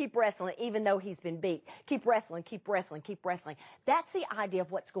wrestling, even though he's been beat. Keep wrestling, keep wrestling, keep wrestling. That's the idea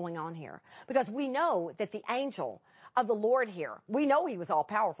of what's going on here. Because we know that the angel of the Lord here, we know he was all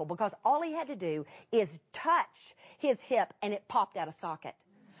powerful because all he had to do is touch his hip and it popped out of socket.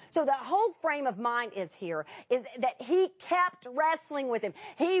 So the whole frame of mind is that he kept wrestling with him.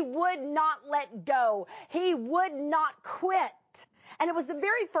 He would not let go. He would not quit. And it was the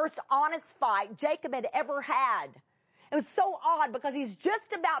very first honest fight Jacob had ever had. It was so odd because he's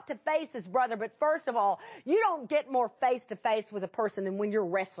just about to face his brother. But first of all, you don't get more face to face with a person than when you're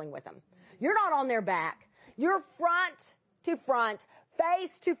wrestling with them. You're not on their back. You're front to front,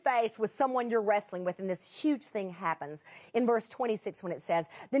 face to face with someone you're wrestling with, and this huge thing happens in verse 26 when it says,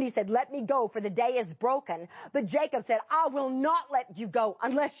 then he said, let me go, for the day is broken. But Jacob said, I will not let you go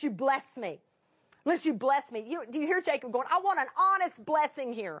unless you bless me. Unless you bless me. Do you hear Jacob going, I want an honest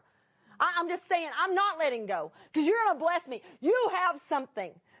blessing here. I'm just saying, I'm not letting go because you're going to bless me. You have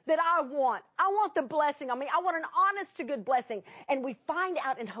something that I want. I want the blessing on me. I want an honest to good blessing. And we find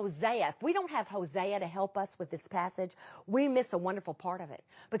out in Hosea, if we don't have Hosea to help us with this passage, we miss a wonderful part of it.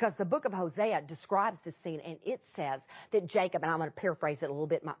 Because the book of Hosea describes this scene, and it says that Jacob, and I'm going to paraphrase it a little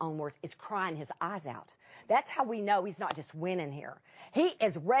bit in my own words, is crying his eyes out. That's how we know he's not just winning here. He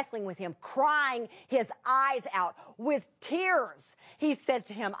is wrestling with him, crying his eyes out with tears. He says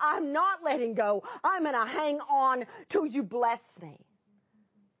to him, I'm not letting go. I'm going to hang on till you bless me.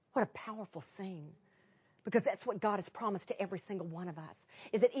 What a powerful scene. Because that's what God has promised to every single one of us,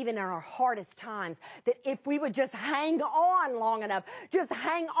 is that even in our hardest times, that if we would just hang on long enough, just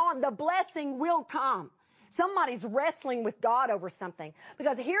hang on, the blessing will come. Somebody's wrestling with God over something.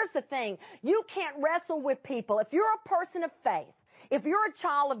 Because here's the thing, you can't wrestle with people. If you're a person of faith, if you're a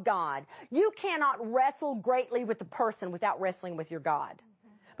child of God, you cannot wrestle greatly with the person without wrestling with your God.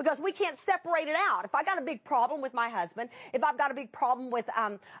 Because we can't separate it out. If I got a big problem with my husband, if I've got a big problem with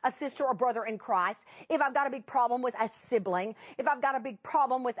a sister or brother in Christ, if I've got a big problem with a sibling, if I've got a big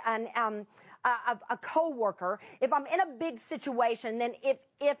problem with a coworker, if I'm in a big situation, then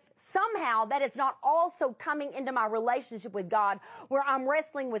if somehow that is not also coming into my relationship with God where I'm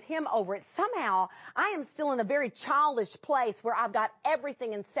wrestling with him over it, somehow I am still in a very childish place where I've got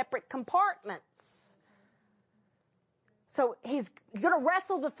everything in separate compartments. So he's going to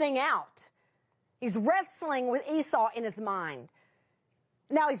wrestle the thing out. He's wrestling with Esau in his mind.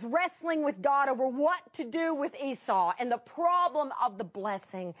 Now he's wrestling with God over what to do with Esau and the problem of the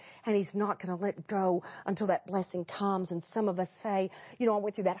blessing. And he's not going to let go until that blessing comes. And some of us say, I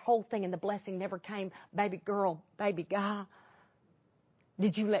went through that whole thing and the blessing never came. Baby girl, baby guy,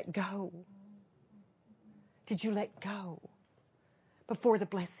 did you let go? Did you let go before the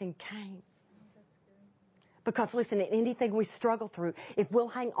blessing came? Because listen, in anything we struggle through, if we'll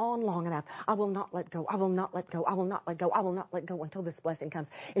hang on long enough, I will not let go. I will not let go. I will not let go. I will not let go until this blessing comes.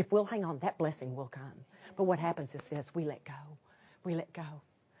 If we'll hang on, that blessing will come. But what happens is this, we let go. We let go.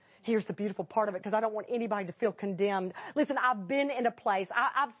 Here's the beautiful part of it, because I don't want anybody to feel condemned. Listen, I've been in a place,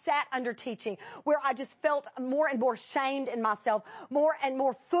 I've sat under teaching where I just felt more and more shamed in myself, more and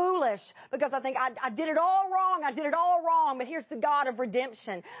more foolish, because I think I did it all wrong. I did it all wrong. But here's the God of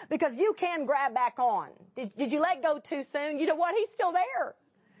redemption, because you can grab back on. Did you let go too soon? You know what? He's still there.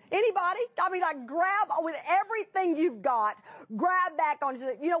 Anybody? Grab with everything you've got, grab back on.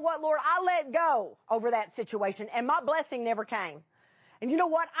 You know what, Lord? I let go over that situation, and my blessing never came. And you know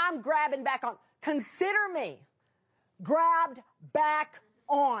what? I'm grabbing back on. Consider me grabbed back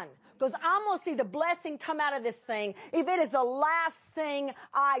on. Because I'm going to see the blessing come out of this thing. If it is the last thing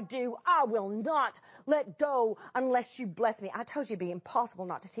I do, I will not let go unless you bless me. I told you it'd be impossible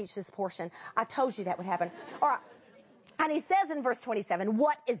not to teach this portion. I told you that would happen. All right. And he says in verse 27,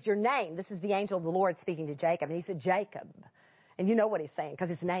 what is your name? This is the angel of the Lord speaking to Jacob. And he said, Jacob. And you know what he's saying, because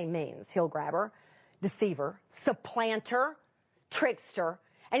his name means heel grabber, deceiver, supplanter, trickster,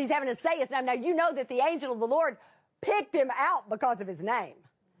 and he's having to say his name. Now, you know that the angel of the Lord picked him out because of his name.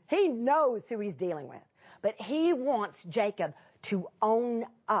 He knows who he's dealing with. But he wants Jacob to own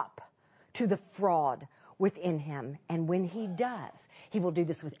up to the fraud within him. And when he does, he will do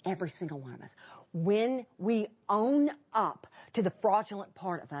this with every single one of us. When we own up to the fraudulent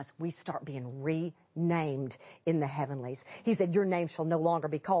part of us, we start being renamed in the heavenlies. He said, your name shall no longer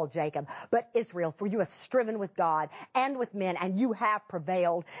be called Jacob, but Israel, for you have striven with God and with men, and you have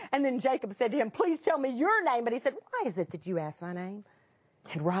prevailed. And then Jacob said to him, please tell me your name. But he said, why is it that you ask my name?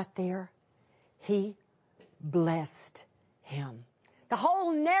 And right there, he blessed him. The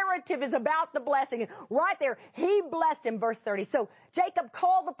whole narrative is about the blessing. Right there, he blessed him, verse 30. So Jacob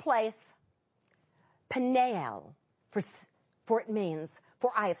called the place Peniel, for for it means, for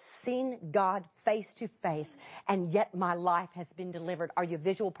I have seen God face to face, and yet my life has been delivered. Are you a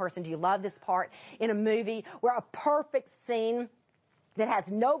visual person? Do you love this part in a movie where a perfect scene that has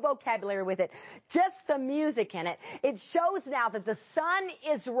no vocabulary with it, just the music in it? It shows now that the sun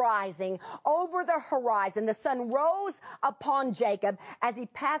is rising over the horizon. The sun rose upon Jacob as he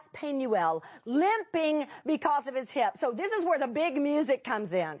passed Peniel, limping because of his hip. So this is where the big music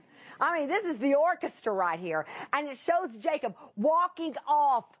comes in. I mean, this is the orchestra right here. And it shows Jacob walking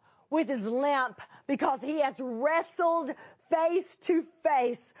off with his limp because he has wrestled face to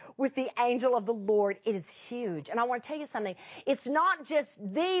face with the angel of the Lord. It is huge. And I want to tell you something. It's not just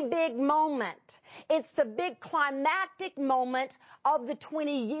the big moment. It's the big climactic moment of the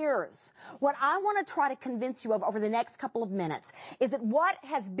 20 years. What I want to try to convince you of over the next couple of minutes is that what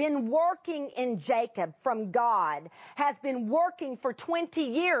has been working in Jacob from God has been working for 20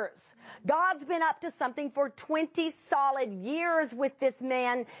 years. God's been up to something for 20 solid years with this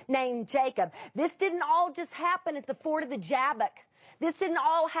man named Jacob. This didn't all just happen at the ford of the Jabbok. This didn't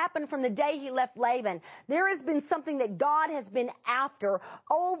all happen from the day he left Laban. There has been something that God has been after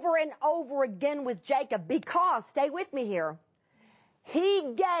over and over again with Jacob because, stay with me here,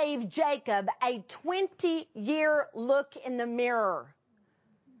 he gave Jacob a 20-year look in the mirror.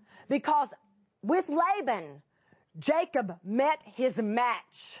 Because with Laban, Jacob met his match.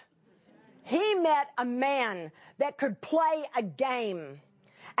 He met a man that could play a game.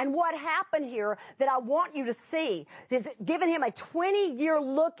 And what happened here that I want you to see is giving him a 20-year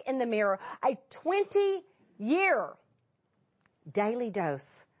look in the mirror, a 20-year daily dose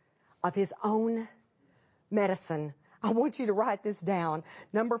of his own medicine. I want you to write this down.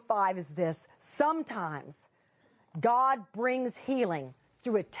 Number 5 is this. Sometimes God brings healing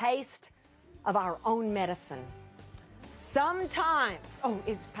through a taste of our own medicine. Sometimes, oh,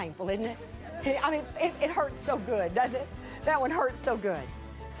 it's painful, isn't it? I mean, it hurts so good, doesn't it? That one hurts so good.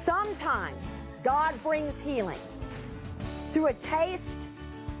 Sometimes God brings healing through a taste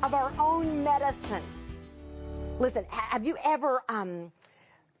of our own medicine. Listen, have you ever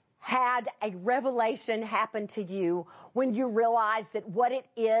had a revelation happen to you when you realize that what it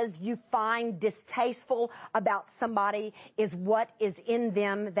is you find distasteful about somebody is what is in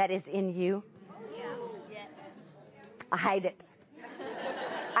them that is in you? I hate it.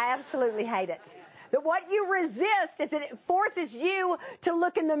 I absolutely hate it. That what you resist is that it forces you to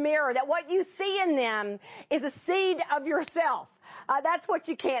look in the mirror. That what you see in them is a seed of yourself. That's what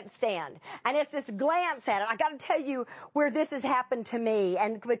you can't stand. And it's this glance at it. I got to tell you where this has happened to me.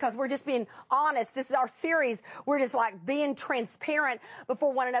 And because we're just being honest, this is our series. We're just like being transparent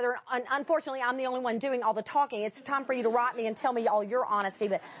before one another. Unfortunately, I'm the only one doing all the talking. It's time for you to write me and tell me all your honesty.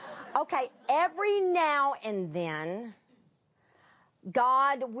 But okay, every now and then,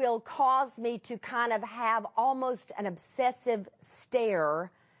 God will cause me to kind of have almost an obsessive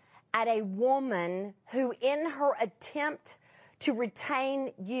stare at a woman who, in her attempt to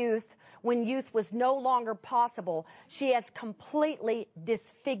retain youth when youth was no longer possible, she has completely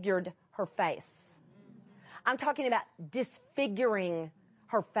disfigured her face. I'm talking about disfiguring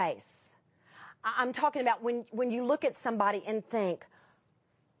her face. I'm talking about when you look at somebody and think,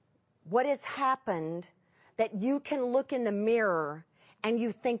 what has happened that you can look in the mirror and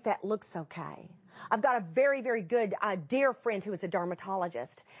you think that looks okay? I've got a very, very good dear friend who is a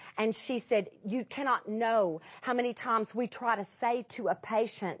dermatologist, and she said, you cannot know how many times we try to say to a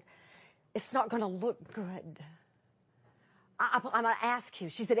patient, it's not going to look good. I'm going to ask you.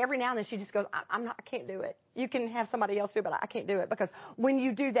 She said every now and then she just goes, I can't do it. You can have somebody else do it, but I can't do it, because when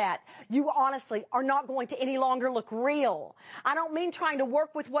you do that, you honestly are not going to any longer look real. I don't mean trying to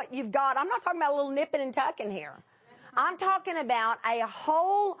work with what you've got. I'm not talking about a little nipping and tucking here. I'm talking about a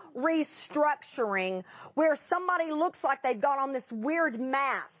whole restructuring where somebody looks like they've got on this weird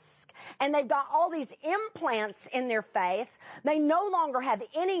mask and they've got all these implants in their face. They no longer have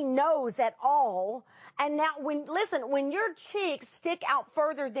any nose at all. And now, when your cheeks stick out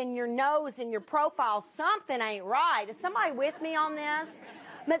further than your nose in your profile, something ain't right. Is somebody with me on this?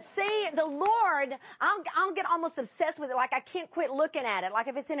 But see, the Lord, I'll get almost obsessed with it. Like I can't quit looking at it. Like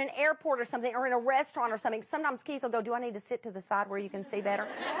if it's in an airport or something, or in a restaurant or something, sometimes Keith will go, do I need to sit to the side where you can see better?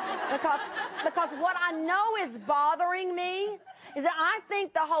 Because what I know is bothering me is that I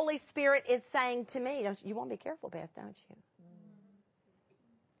think the Holy Spirit is saying to me, you want to be careful, Beth, don't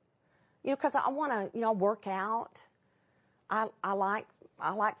you? Because I want to, work out. I like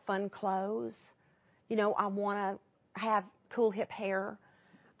fun clothes. I want to have cool hip hair.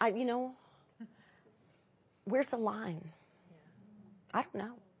 Where's the line? I don't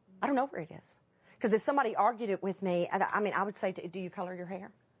know. I don't know where it is. Because if somebody argued it with me, I would say, do you color your hair?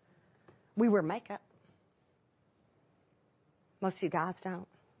 We wear makeup. Most of you guys don't.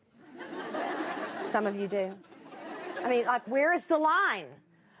 Some of you do. I mean, like, where is the line?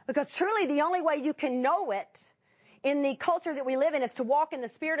 Because truly the only way you can know it in the culture that we live in is to walk in the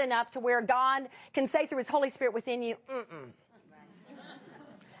Spirit enough to where God can say through His Holy Spirit within you,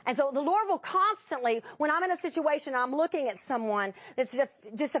 And so the Lord will constantly, when I'm in a situation, I'm looking at someone that's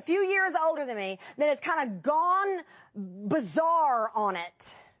just a few years older than me, that has kind of gone bizarre on it.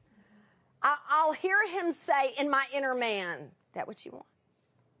 I'll hear Him say in my inner man, that what you want?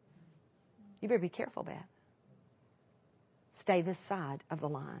 You better be careful, Beth. Stay this side of the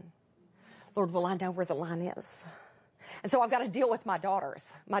line. Lord, will I know where the line is? And so I've got to deal with my daughters.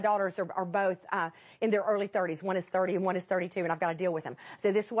 My daughters are both in their early 30s. One is 30 and one is 32, and I've got to deal with them.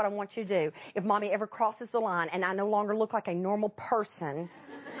 So this is what I want you to do. If Mommy ever crosses the line and I no longer look like a normal person,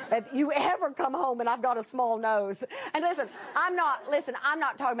 if you ever come home and I've got a small nose. And listen, I'm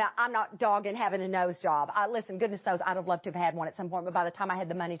not talking about, I'm not dogging having a nose job. Listen, goodness knows I'd have loved to have had one at some point, but by the time I had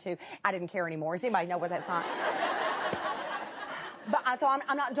the money to, I didn't care anymore. Does anybody know what that's like? But so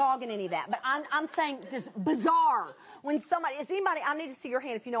I'm not dogging any of that. But I'm saying just bizarre. When somebody, is anybody, I need to see your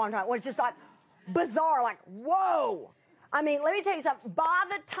hand if you know what I'm talking about. When it's just like bizarre, like, whoa. I mean, let me tell you something. By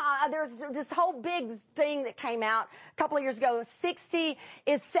the time, there's this whole big thing that came out a couple of years ago, 60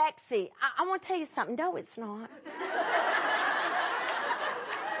 is sexy. I want to tell you something. No, it's not.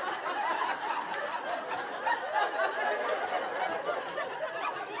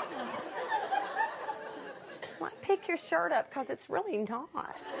 Pick your shirt up because it's really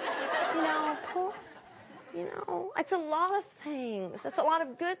not. It's a lot of things. It's a lot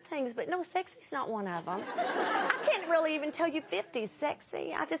of good things, but no, sexy's not one of them. I can't really even tell you 50's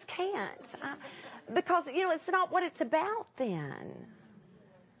sexy. I just can't. Because, it's not what it's about then.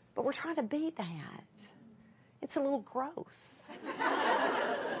 But we're trying to be that. It's a little gross.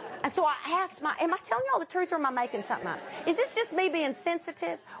 And so I asked am I telling y'all the truth or am I making something up? Is this just me being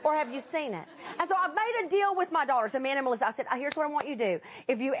sensitive or have you seen it? And so I made a deal with my daughters, Amanda and Melissa. I said, here's what I want you to do.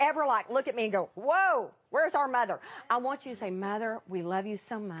 If you ever look at me and go, whoa, where's our mother? I want you to say, Mother, we love you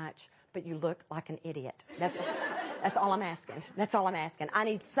so much, but you look like an idiot. That's all I'm asking. That's all I'm asking. I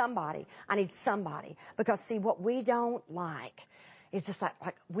need somebody. Because see, what we don't like is just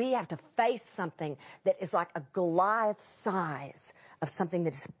like we have to face something that is like a Goliath size of something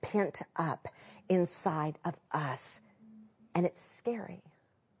that is pent up inside of us. And it's scary.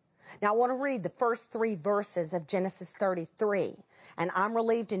 Now, I want to read the first 3 verses of Genesis 33. And I'm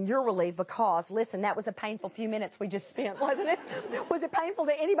relieved and you're relieved because, listen, that was a painful few minutes we just spent, wasn't it? Was it painful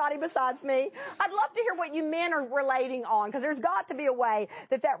to anybody besides me? I'd love to hear what you men are relating on, because there's got to be a way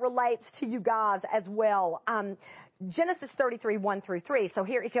that relates to you guys as well. Genesis 33, 1 through 3. So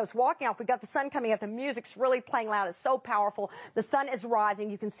here, if he was walking off, we've got the sun coming up. The music's really playing loud. It's so powerful. The sun is rising.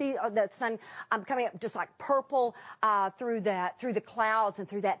 You can see the sun coming up just like purple through the clouds and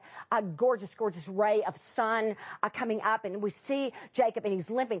through that gorgeous, gorgeous ray of sun coming up. And we see Jacob, and he's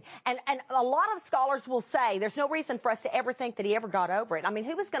limping. And a lot of scholars will say there's no reason for us to ever think that he ever got over it. I mean,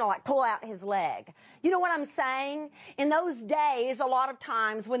 who was going to pull out his leg? You know what I'm saying? In those days, a lot of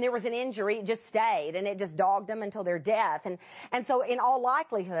times when there was an injury, it just stayed and it just dogged them until their death. And so in all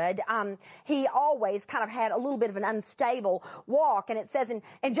likelihood, he always kind of had a little bit of an unstable walk. And it says,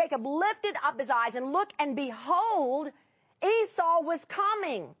 and Jacob lifted up his eyes and looked, and behold, Esau was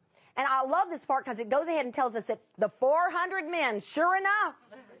coming. And I love this part because it goes ahead and tells us that the 400 men, sure enough,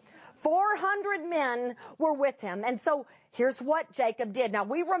 400 men were with him. And so here's what Jacob did. Now,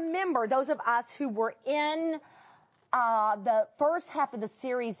 we remember, those of us who were in the first half of the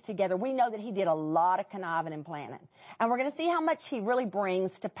series together, we know that he did a lot of conniving and planning. And we're going to see how much he really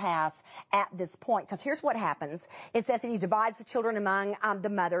brings to pass at this point. Because here's what happens. It says that he divides the children among the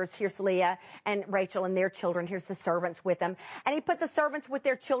mothers. Here's Leah and Rachel and their children. Here's the servants with them. And he put the servants with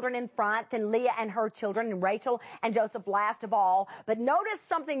their children in front, and Leah and her children, and Rachel and Joseph last of all. But notice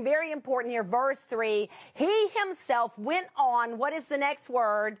something very important here. Verse 3, he himself went on, what is the next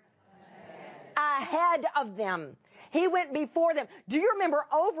word? Ahead of them. He went before them. Do you remember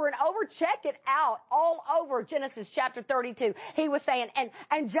over and over? Check it out. All over Genesis chapter 32. He was saying,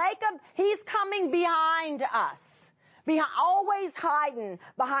 and Jacob, he's coming behind us. Always hiding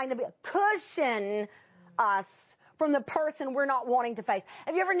behind cushion us from the person we're not wanting to face.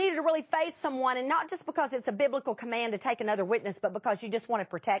 Have you ever needed to really face someone, and not just because it's a biblical command to take another witness, but because you just wanted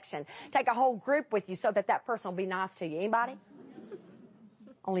protection? Take a whole group with you so that person will be nice to you. Anybody?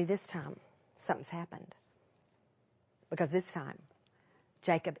 Only this time, something's happened. Because this time,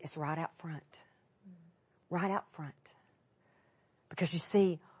 Jacob is right out front. Right out front. Because you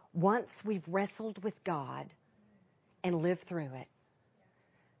see, once we've wrestled with God and lived through it,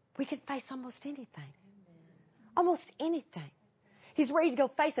 we can face almost anything. Almost anything. He's ready to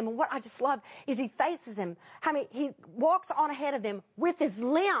go face him. And what I just love is he faces him. He walks on ahead of them with his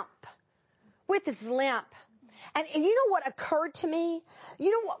limp. With his limp. And you know what occurred to me?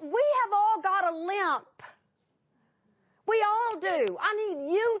 You know what? We have all got a limp. We all do. I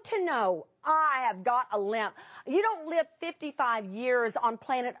need you to know I have got a limp. You don't live 55 years on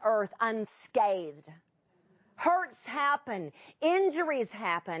planet Earth unscathed. Hurts happen. Injuries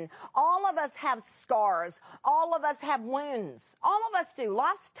happen. All of us have scars. All of us have wounds. All of us do.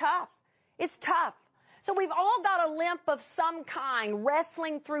 Life's tough. It's tough. So we've all got a limp of some kind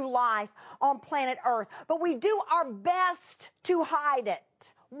wrestling through life on planet Earth. But we do our best to hide it.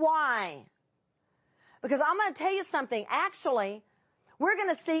 Why? Because I'm going to tell you something. Actually, we're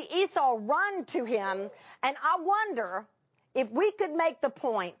going to see Esau run to him. And I wonder if we could make the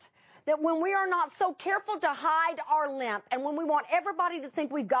point that when we are not so careful to hide our limp and when we want everybody to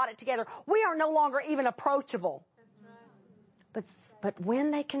think we've got it together, we are no longer even approachable. But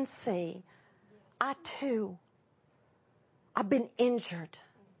when they can see, I too, I've been injured.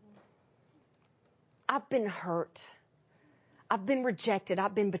 I've been hurt. I've been rejected.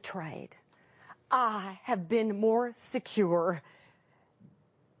 I've been betrayed. I have been more secure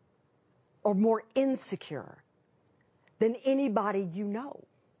or more insecure than anybody you know.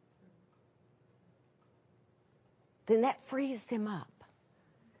 Then that frees them up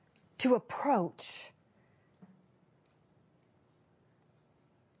to approach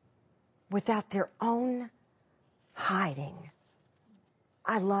without their own hiding.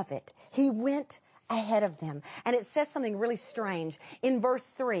 I love it. He went ahead of them. And it says something really strange. In verse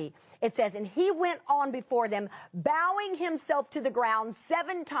 3, it says, and he went on before them, bowing himself to the ground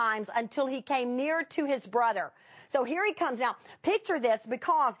 7 times until he came near to his brother. So here he comes. Now, picture this,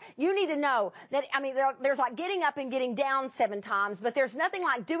 because you need to know that, there's like getting up and getting down 7 times, but there's nothing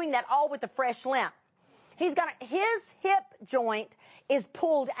like doing that all with a fresh limp. His hip joint is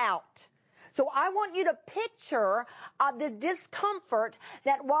pulled out. So I want you to picture the discomfort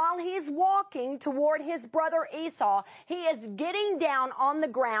that while he's walking toward his brother Esau, he is getting down on the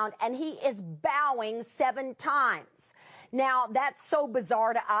ground and he is bowing 7 times. Now, that's so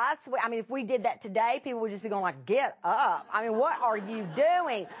bizarre to us. If we did that today, people would just be going like, get up. What are you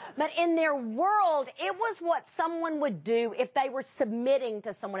doing? But in their world, it was what someone would do if they were submitting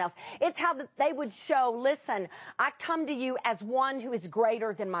to someone else. It's how they would show, listen, I come to you as one who is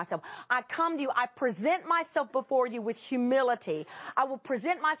greater than myself. I come to you, I present myself before you with humility. I will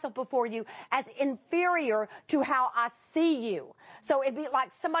present myself before you as inferior to how I see you. So it'd be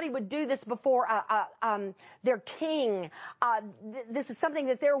like somebody would do this before their king. This is something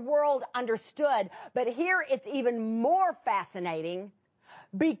that their world understood. But here it's even more fascinating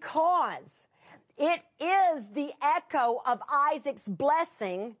because it is the echo of Isaac's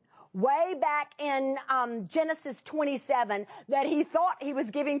blessing way back in Genesis 27 that he thought he was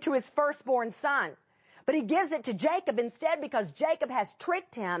giving to his firstborn son. But he gives it to Jacob instead because Jacob has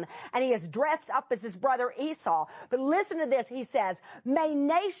tricked him and he has dressed up as his brother Esau. But listen to this. He says, may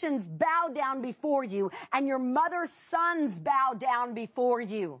nations bow down before you and your mother's sons bow down before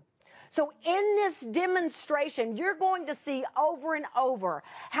you. So in this demonstration, you're going to see over and over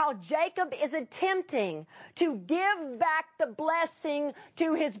how Jacob is attempting to give back the blessing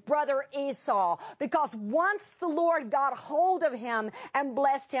to his brother Esau. Because once the Lord got hold of him and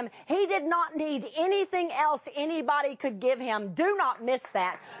blessed him, he did not need anything else anybody could give him. Do not miss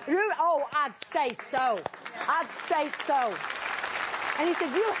that. I'd say so. I'd say so. And he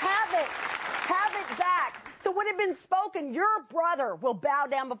said, you have it back. So when it had been spoken, your brother will bow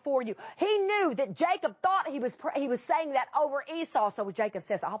down before you. He knew that Jacob thought he was saying that over Esau. So Jacob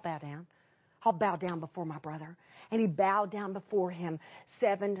says, I'll bow down. I'll bow down before my brother. And he bowed down before him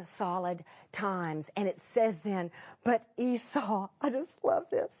 7 solid times. And it says then, but Esau, I just love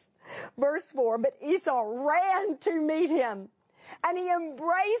this. Verse 4, but Esau ran to meet him. And he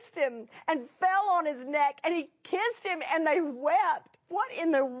embraced him and fell on his neck. And he kissed him and they wept. What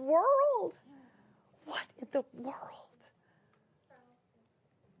in the world? What in the world?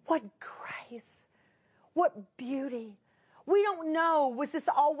 What grace. What beauty. We don't know. Was this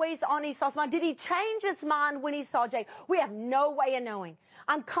always on Esau's mind? Did he change his mind when he saw Jacob? We have no way of knowing.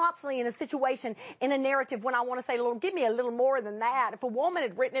 I'm constantly in a situation, in a narrative, when I want to say, Lord, give me a little more than that. If a woman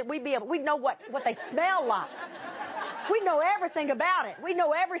had written it, we'd know what they smell like. We know everything about it. We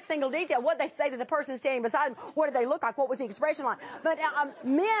know every single detail. What they say to the person standing beside them. What did they look like? What was the expression like? But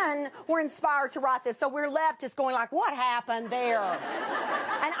men were inspired to write this. So we're left just going like, what happened there?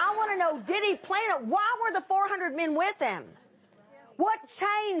 And I want to know, did he plan it? Why were the 400 men with him? What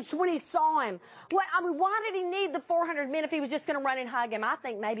changed when he saw him? Why did he need the 400 men if he was just going to run and hug him? I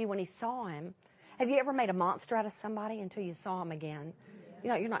think maybe when he saw him, Have you ever made a monster out of somebody until you saw him again? You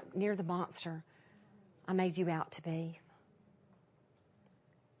know, you're not near the monster I made you out to be.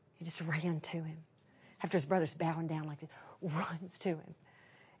 He just ran to him. After his brother's bowing down like this, runs to him.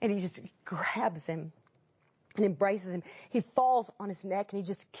 And he just grabs him and embraces him. He falls on his neck and he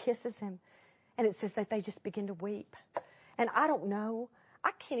just kisses him. And it says that they just begin to weep. And I don't know, I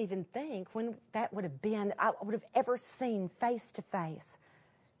can't even think when that would have been that I would have ever seen face to face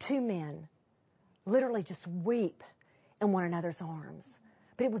two men literally just weep in one another's arms.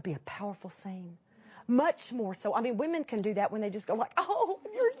 But it would be a powerful scene. Much more so. I mean, women can do that when they just go like, oh,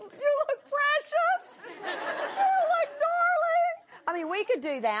 you look precious. You look darling. I mean, we could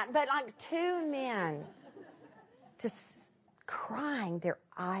do that. But like two men just crying their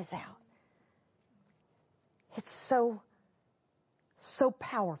eyes out. It's so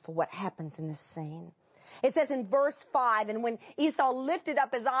powerful what happens in this scene. It says in verse 5, and when Esau lifted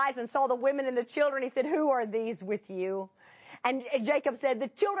up his eyes and saw the women and the children, he said, who are these with you? And Jacob said, the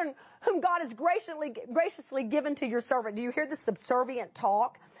children whom God has graciously given to your servant. Do you hear the subservient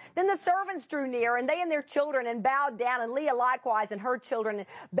talk? Then the servants drew near, and they and their children, and bowed down, and Leah likewise and her children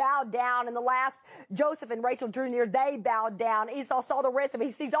bowed down. And the last, Joseph and Rachel drew near, they bowed down. Esau saw the rest of it.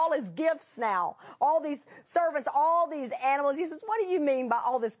 He sees all his gifts now, all these servants, all these animals. He says, what do you mean by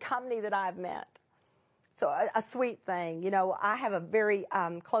all this company that I've met? So a sweet thing. You know, I have a very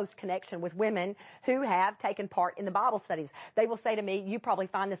close connection with women who have taken part in the Bible studies. They will say to me, you probably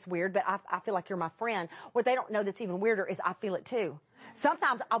find this weird, but I feel like you're my friend. What they don't know that's even weirder is I feel it too.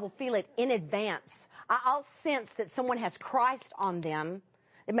 Sometimes I will feel it in advance. I'll sense that someone has Christ on them.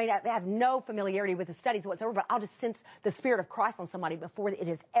 It may not have no familiarity with the studies whatsoever, but I'll just sense the Spirit of Christ on somebody before it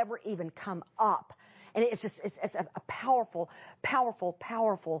has ever even come up. And it's a powerful, powerful,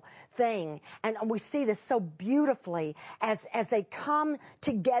 powerful thing. And we see this so beautifully as they come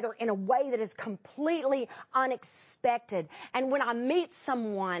together in a way that is completely unexpected. And when I meet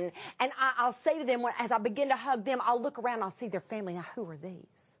someone and I'll say to them, as I begin to hug them, I'll look around and I'll see their family. Now, who are these?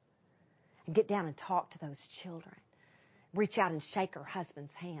 And get down and talk to those children. Reach out and shake her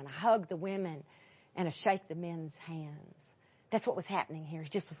husband's hand. I hug the women and I shake the men's hands. That's what was happening here. He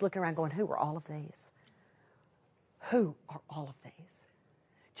just was looking around going, who are all of these? Who are all of these?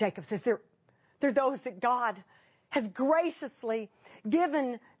 Jacob says, they're those that God has graciously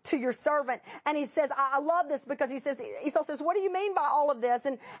given to your servant. And he says, I love this because Esau says, what do you mean by all of this?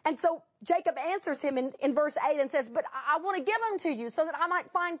 And so Jacob answers him in verse 8 and says, but I want to give them to you so that I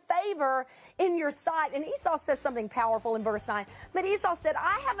might find favor in your sight. And Esau says something powerful in verse 9. But Esau said,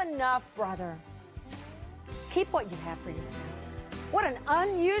 I have enough, brother. Keep what you have for yourself. What an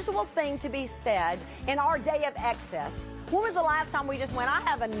unusual thing to be said in our day of excess. When was the last time we just went, I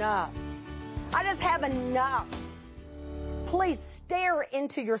have enough? I just have enough. Please stare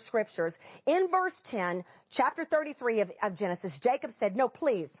into your scriptures. In verse 10, chapter 33 of Genesis, Jacob said, no,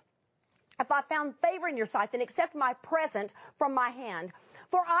 please, if I found favor in your sight, then accept my present from my hand.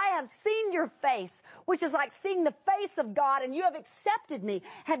 For I have seen your face, which is like seeing the face of God, and you have accepted me.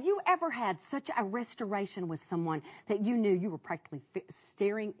 Have you ever had such a restoration with someone that you knew you were practically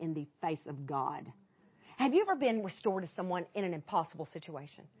staring in the face of God? Have you ever been restored to someone in an impossible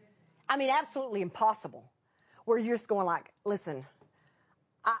situation? I mean, absolutely impossible, where you're just going like, listen,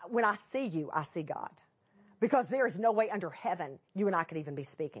 when I see you, I see God. Because there is no way under heaven you and I could even be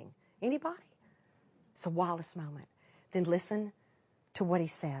speaking. Anybody? It's the wildest moment. Then listen to what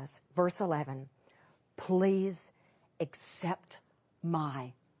he says. Verse 11. Please accept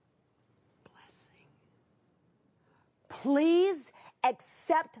my blessing. Please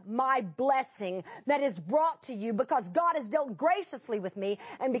accept my blessing that is brought to you because God has dealt graciously with me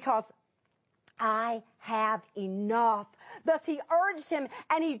and because I have enough. Thus he urged him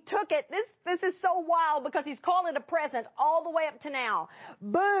and he took it. This is so wild because he's called it a present all the way up to now.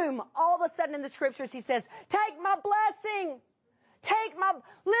 Boom. All of a sudden in the scriptures he says, take my blessing.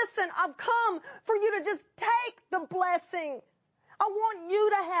 Listen, I've come for you to just take the blessing. I want you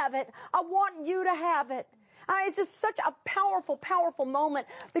to have it. I want you to have it. It's just such a powerful, powerful moment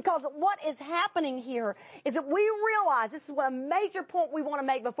because what is happening here is that we realize, this is a major point we want to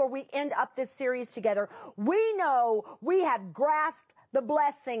make before we end up this series together. We know we have grasped the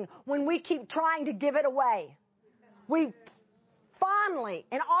blessing when we keep trying to give it away. We finally,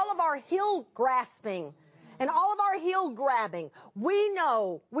 in all of our heel grasping, and all of our heel grabbing, we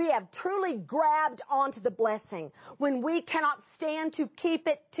know we have truly grabbed onto the blessing when we cannot stand to keep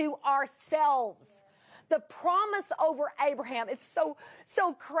it to ourselves. The promise over Abraham is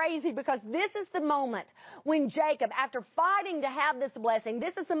so crazy because this is the moment when Jacob, after fighting to have this blessing,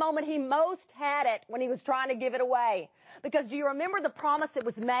 this is the moment he most had it when he was trying to give it away. Because do you remember the promise that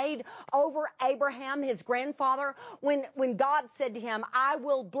was made over Abraham, his grandfather, when God said to him, I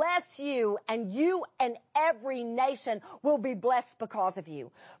will bless you and every nation will be blessed because of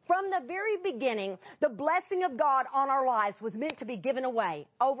you. From the very beginning, the blessing of God on our lives was meant to be given away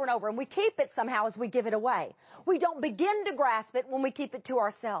over and over. And we keep it somehow as we give it away. We don't begin to grasp it when we keep it to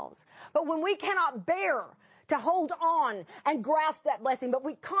ourselves. But when we cannot bear to hold on and grasp that blessing, but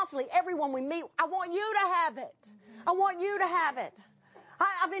we constantly, everyone we meet, I want you to have it. I want you to have it.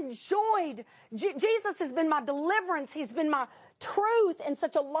 I've enjoyed, Jesus has been my deliverance. He's been my truth in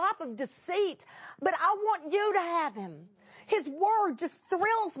such a life of deceit. But I want you to have him. His word just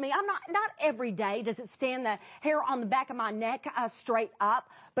thrills me. Not every day does it stand the hair on the back of my neck straight up,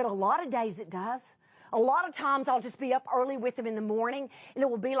 but a lot of days it does. A lot of times I'll just be up early with him in the morning, and it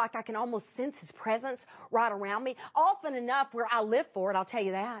will be like I can almost sense his presence right around me. Often enough where I live for it, I'll tell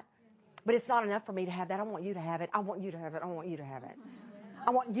you that. But it's not enough for me to have that. I want you to have it. I want you to have it. I want you to have it. I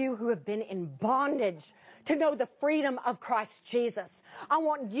want you who have been in bondage to know the freedom of Christ Jesus. I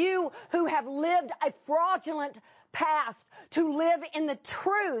want you who have lived a fraudulent past to live in the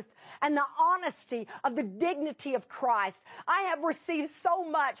truth and the honesty of the dignity of Christ. I have received so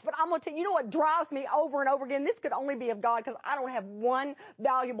much, but I'm going to tell you, you know what drives me over and over again? This could only be of God because I don't have one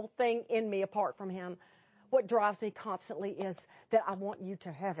valuable thing in me apart from him. What drives me constantly is that I want you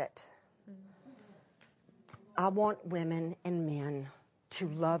to have it. I want women and men to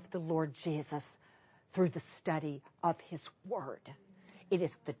love the Lord Jesus through the study of his word. It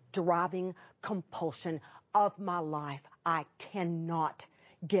is the driving compulsion of my life. I cannot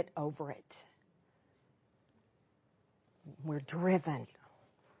get over it. We're driven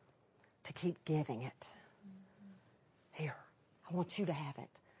to keep giving it. Here, I want you to have it.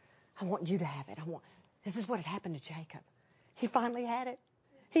 I want you to have it. This is what had happened to Jacob. He finally had it.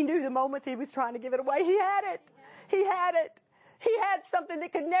 He knew the moment he was trying to give it away. He had it. He had it. He had something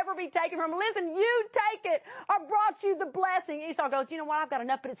that could never be taken from him. Listen, you take it. I brought you the blessing. Esau goes, you know what? I've got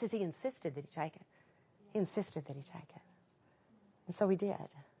enough. But it says he insisted that he take it. He insisted that he take it. And so he did.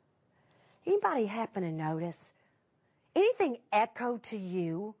 Anybody happen to notice anything echo to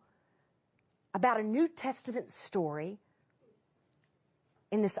you about a New Testament story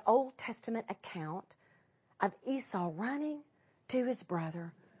in this Old Testament account of Esau running to his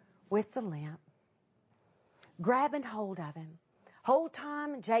brother with the lamp, grabbing hold of him? Whole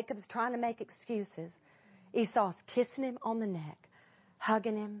time Jacob's trying to make excuses. Esau's kissing him on the neck,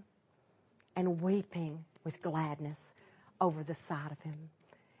 hugging him, and weeping with gladness over the side of him.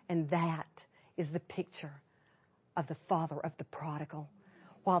 And that is the picture of the father of the prodigal.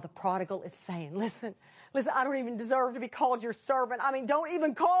 While the prodigal is saying, listen, I don't even deserve to be called your servant. I mean, don't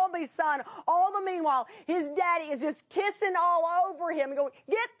even call me son. All the meanwhile, his daddy is just kissing all over him and going,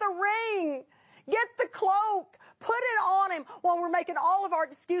 get the ring, get the cloak, put it on him, while we're making all of our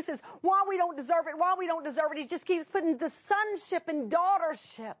excuses why we don't deserve it. He just keeps putting the sonship and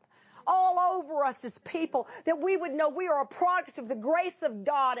daughtership all over us as people, that we would know we are a product of the grace of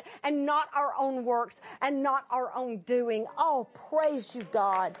God and not our own works and not our own doing. Oh, praise you,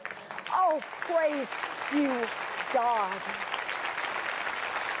 God. Oh, praise you, God.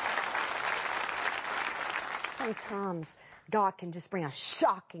 Sometimes God can just bring a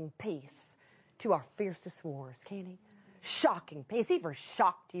shocking peace to our fiercest wars, can't he? Shocking peace. He ever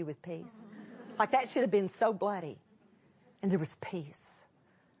shocked you with peace? Like that should have been so bloody. And there was peace.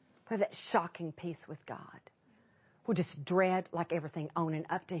 We have that shocking peace with God. We'll just dread like everything owning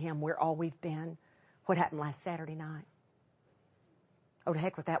up to him. We're all we've been. What happened last Saturday night? Oh, to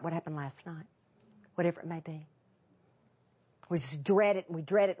heck with that. What happened last night? Whatever it may be. We just dread it and we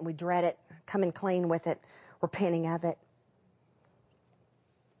dread it and we dread it. Coming clean with it. Repenting of it.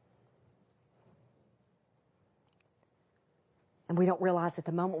 And we don't realize at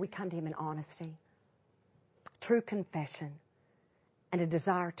the moment we come to him in honesty, true confession, and a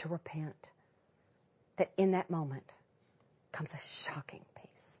desire to repent, that in that moment comes a shocking peace.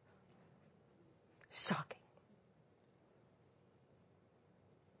 Shocking.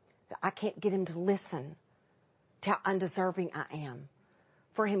 That I can't get him to listen to how undeserving I am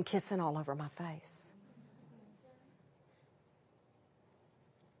for him kissing all over my face.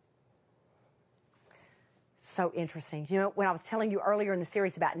 So interesting. You know, when I was telling you earlier in the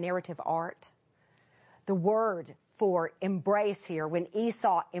series about narrative art, the word for embrace here, when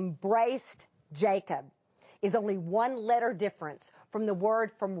Esau embraced Jacob, is only one letter difference from the word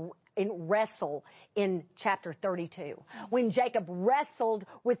wrestle in chapter 32. When Jacob wrestled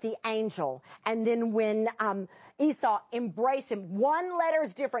with the angel, and then when Esau embraced him. One letter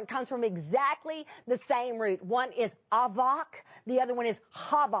is different, comes from exactly the same root. One is avak, the other one is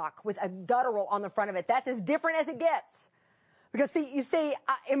havak with a guttural on the front of it. That's as different as it gets. Because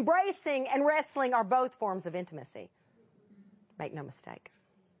embracing and wrestling are both forms of intimacy. Make no mistake.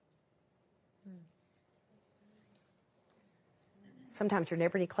 Sometimes you're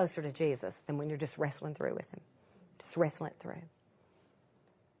never any closer to Jesus than when you're just wrestling through with him. Just wrestling it through.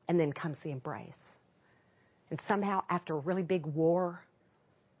 And then comes the embrace. And somehow after a really big war,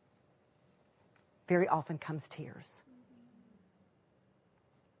 very often comes tears.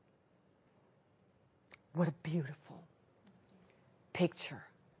 What a beautiful picture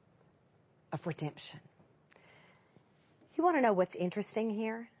of redemption. You want to know what's interesting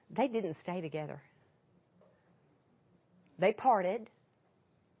here? They didn't stay together. They parted.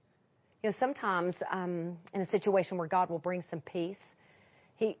 You know, sometimes in a situation where God will bring some peace,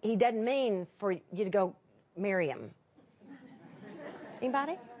 He doesn't mean for you to go marry him.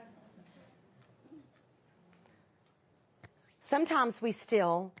 Anybody? Sometimes we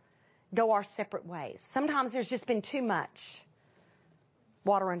still go our separate ways. Sometimes there's just been too much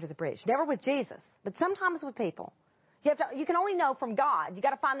water under the bridge. Never with Jesus, but sometimes with people. You can only know from God. You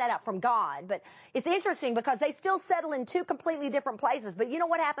got to find that out from God. But it's interesting because they still settle in two completely different places. But you know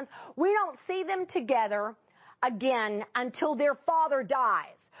what happens? We don't see them together again until their father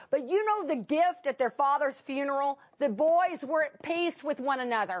dies. But you know the gift at their father's funeral? The boys were at peace with one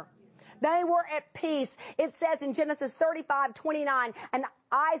another. They were at peace. It says in Genesis 35:29, and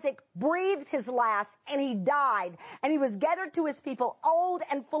Isaac breathed his last, and he died. And he was gathered to his people, old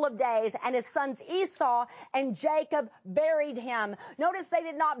and full of days, and his sons Esau and Jacob buried him. Notice they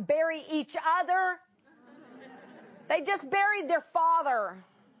did not bury each other. They just buried their father.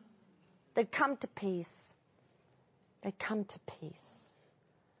 They'd come to peace. They'd come to peace.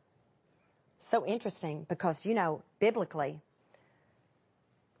 So interesting because, you know, biblically,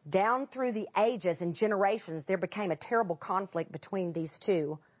 down through the ages and generations, there became a terrible conflict between these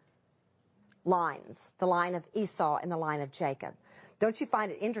two lines, the line of Esau and the line of Jacob. Don't you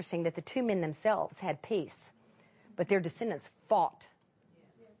find it interesting that the two men themselves had peace, but their descendants fought?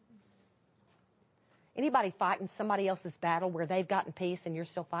 Anybody fighting somebody else's battle where they've gotten peace and you're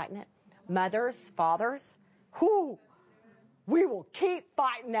still fighting it? Mothers, fathers, we will keep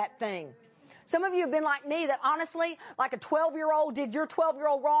fighting that thing. Some of you have been like me that honestly, like a 12-year-old did your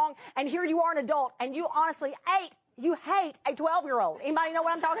 12-year-old wrong, and here you are an adult, and you honestly hate a 12-year-old. Anybody know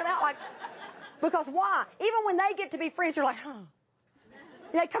what I'm talking about? Like, because why? Even when they get to be friends, you're like,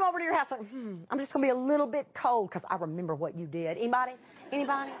 They come over to your house like, I'm just going to be a little bit cold because I remember what you did. Anybody?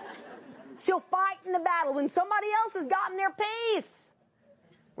 Still fighting the battle when somebody else has gotten their peace.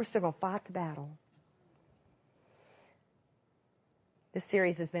 We're still going to fight the battle. This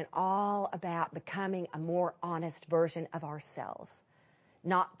series has been all about becoming a more honest version of ourselves,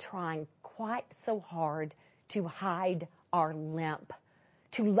 not trying quite so hard to hide our limp,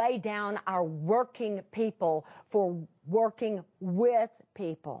 to lay down our working people for working with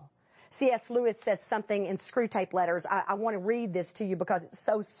people. C.S. Lewis says something in Screw Tape Letters. I want to read this to you because it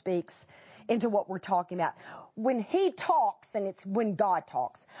so speaks into what we're talking about. When he talks, and it's when God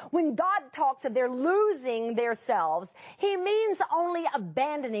talks, when God talks of their losing their selves, he means only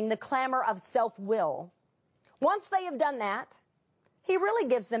abandoning the clamor of self-will. Once they have done that, he really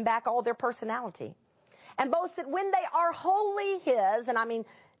gives them back all their personality and boasts that when they are wholly his, and I mean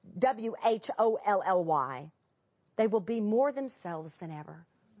WHOLLY, they will be more themselves than ever.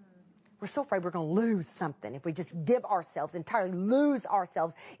 We're so afraid we're going to lose something if we just give ourselves entirely, lose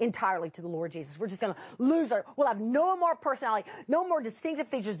ourselves entirely to the Lord Jesus. We're just going to we'll have no more personality, no more distinctive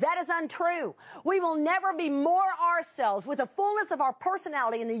features. That is untrue. We will never be more ourselves with the fullness of our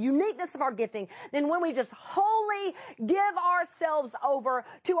personality and the uniqueness of our gifting than when we just wholly give ourselves over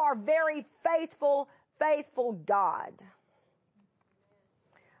to our very faithful God.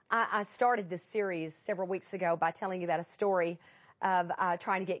 I started this series several weeks ago by telling you about a story of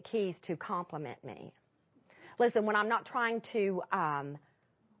trying to get Keith to compliment me. Listen, when I'm not trying to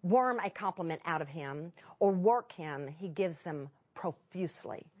worm a compliment out of him or work him, he gives them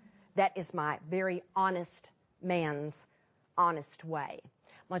profusely. That is my very honest man's honest way.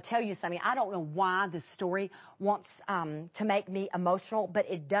 I'm going to tell you something. I don't know why this story wants to make me emotional, but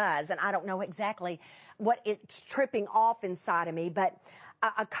it does. And I don't know exactly what it's tripping off inside of me, but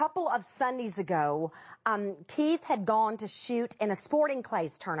a couple of Sundays ago, Keith had gone to shoot in a sporting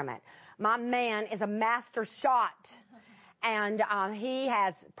clays tournament. My man is a master shot. And he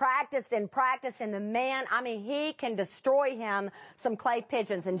has practiced and practiced, and the man, I mean, he can destroy him some clay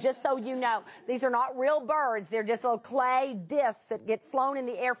pigeons. And just so you know, these are not real birds. They're just little clay discs that get flown in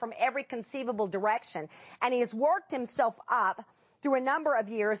the air from every conceivable direction. And he has worked himself up through a number of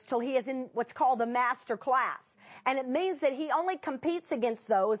years till he is in what's called the master class. And it means that he only competes against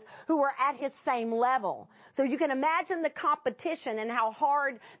those who are at his same level. So you can imagine the competition and how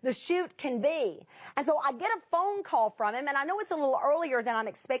hard the shoot can be. And so I get a phone call from him, and I know it's a little earlier than I'm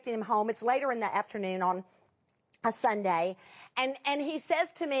expecting him home. It's later in the afternoon on a Sunday. And he says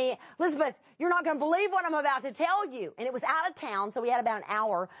to me, Elizabeth, you're not going to believe what I'm about to tell you. And it was out of town, so we had about an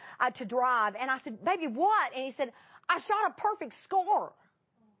hour to drive. And I said, baby, what? And he said, I shot a perfect score.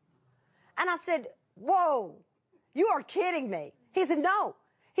 And I said, whoa. You are kidding me. He said, no.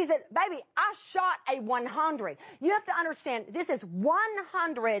 He said, baby, I shot a 100. You have to understand, this is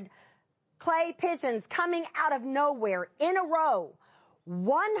 100 clay pigeons coming out of nowhere in a row.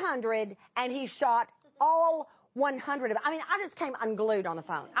 100, and he shot all 100 of them. I mean, I just came unglued on the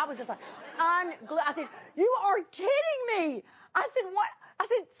phone. I was just like, unglued. I said, you are kidding me. I said, what? I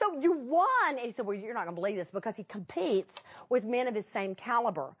said, so you won. And he said, well, you're not going to believe this, because he competes with men of his same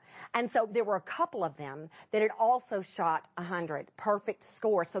caliber. And so there were a couple of them that had also shot 100. Perfect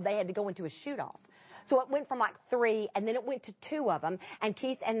score. So they had to go into a shoot-off. So it went from like 3, and then it went to 2 of them, and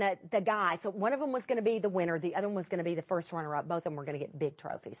Keith and the guy. So one of them was going to be the winner. The other one was going to be the first runner-up. Both of them were going to get big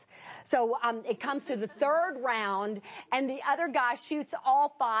trophies. So it comes to the 3rd round, and the other guy shoots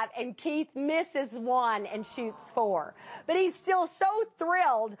all 5, and Keith misses 1 and shoots 4. But he's still so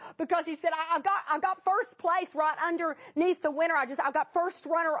thrilled, because he said, I got first place right underneath the winner. I got first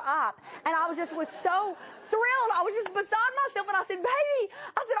runner-up, and I was so thrilled. I was just beside myself, and I said, baby,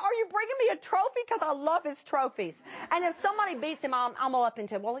 are you bringing me a trophy? Because I love his trophies. And if somebody beats him, I'm all up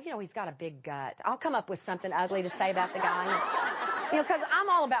into, well, you know, he's got a big gut. I'll come up with something ugly to say about the guy. You know, because I'm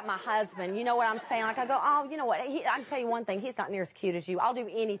all about my husband. You know what I'm saying? Like, I go, oh, you know what? I can tell you one thing. He's not near as cute as you. I'll do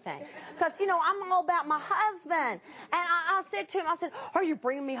anything. Because, you know, I'm all about my husband. And I said to him, I said, are you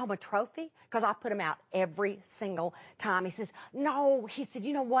bringing me home a trophy? Because I put him out every single time. He says, no. He said,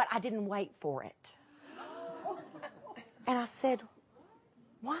 you know what? I didn't wait for it. And I said,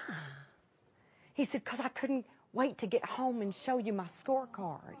 why? He said, because I couldn't wait to get home and show you my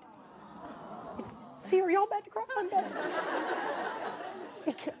scorecard. See, are y'all about to cry?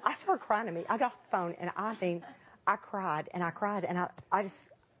 I started crying to me. I got the phone, and I cried, and I just,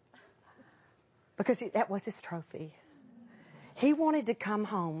 because that was his trophy. He wanted to come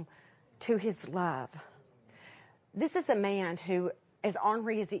home to his love. This is a man who, as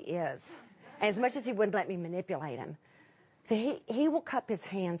ornery as he is, as much as he wouldn't let me manipulate him, he will cup his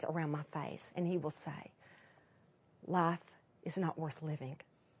hands around my face, and he will say, life is not worth living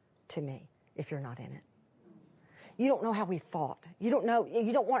to me if you're not in it. You don't know how we fought. You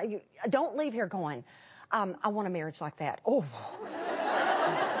don't leave here going, I want a marriage like that. Oh,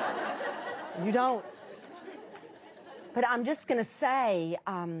 you don't. But I'm just going to say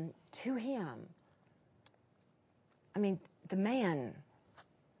to him, I mean, the man,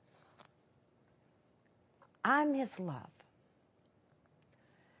 I'm his love.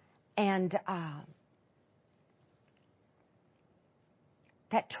 And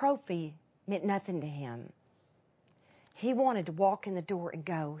that trophy meant nothing to him. He wanted to walk in the door and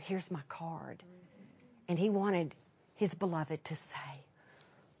go, here's my card. And he wanted his beloved to say,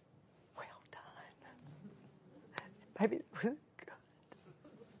 well done. Baby, it was really good.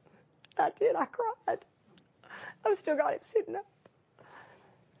 I did. I cried. I've still got it sitting up.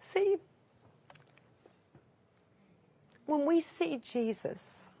 See, when we see Jesus,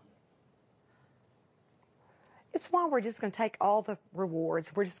 it's why we're just going to take all the rewards.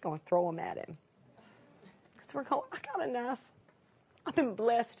 We're just going to throw them at him. Because we're going, I got enough. I've been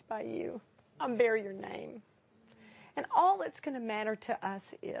blessed by you. I bear your name. And all that's going to matter to us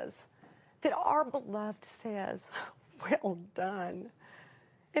is that our beloved says, well done.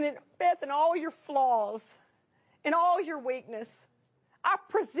 And Beth, in all your flaws, in all your weakness, I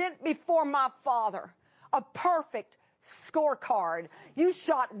present before my Father a perfect scorecard. You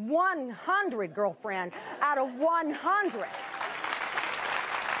shot 100, girlfriend, out of 100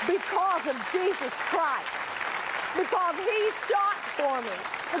 because of Jesus Christ. Because he shot for me.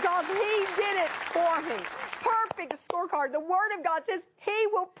 Because he did it for me. Perfect scorecard. The Word of God says he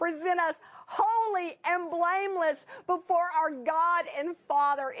will present us holy and blameless before our God and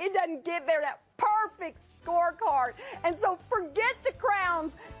Father. It doesn't get there, that perfect scorecard. And so forget the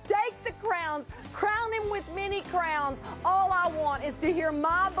crowns. Take the crowns. Crown him with many crowns. All I want is to hear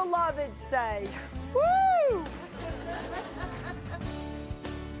my beloved say, woo!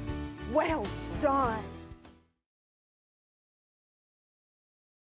 Well done.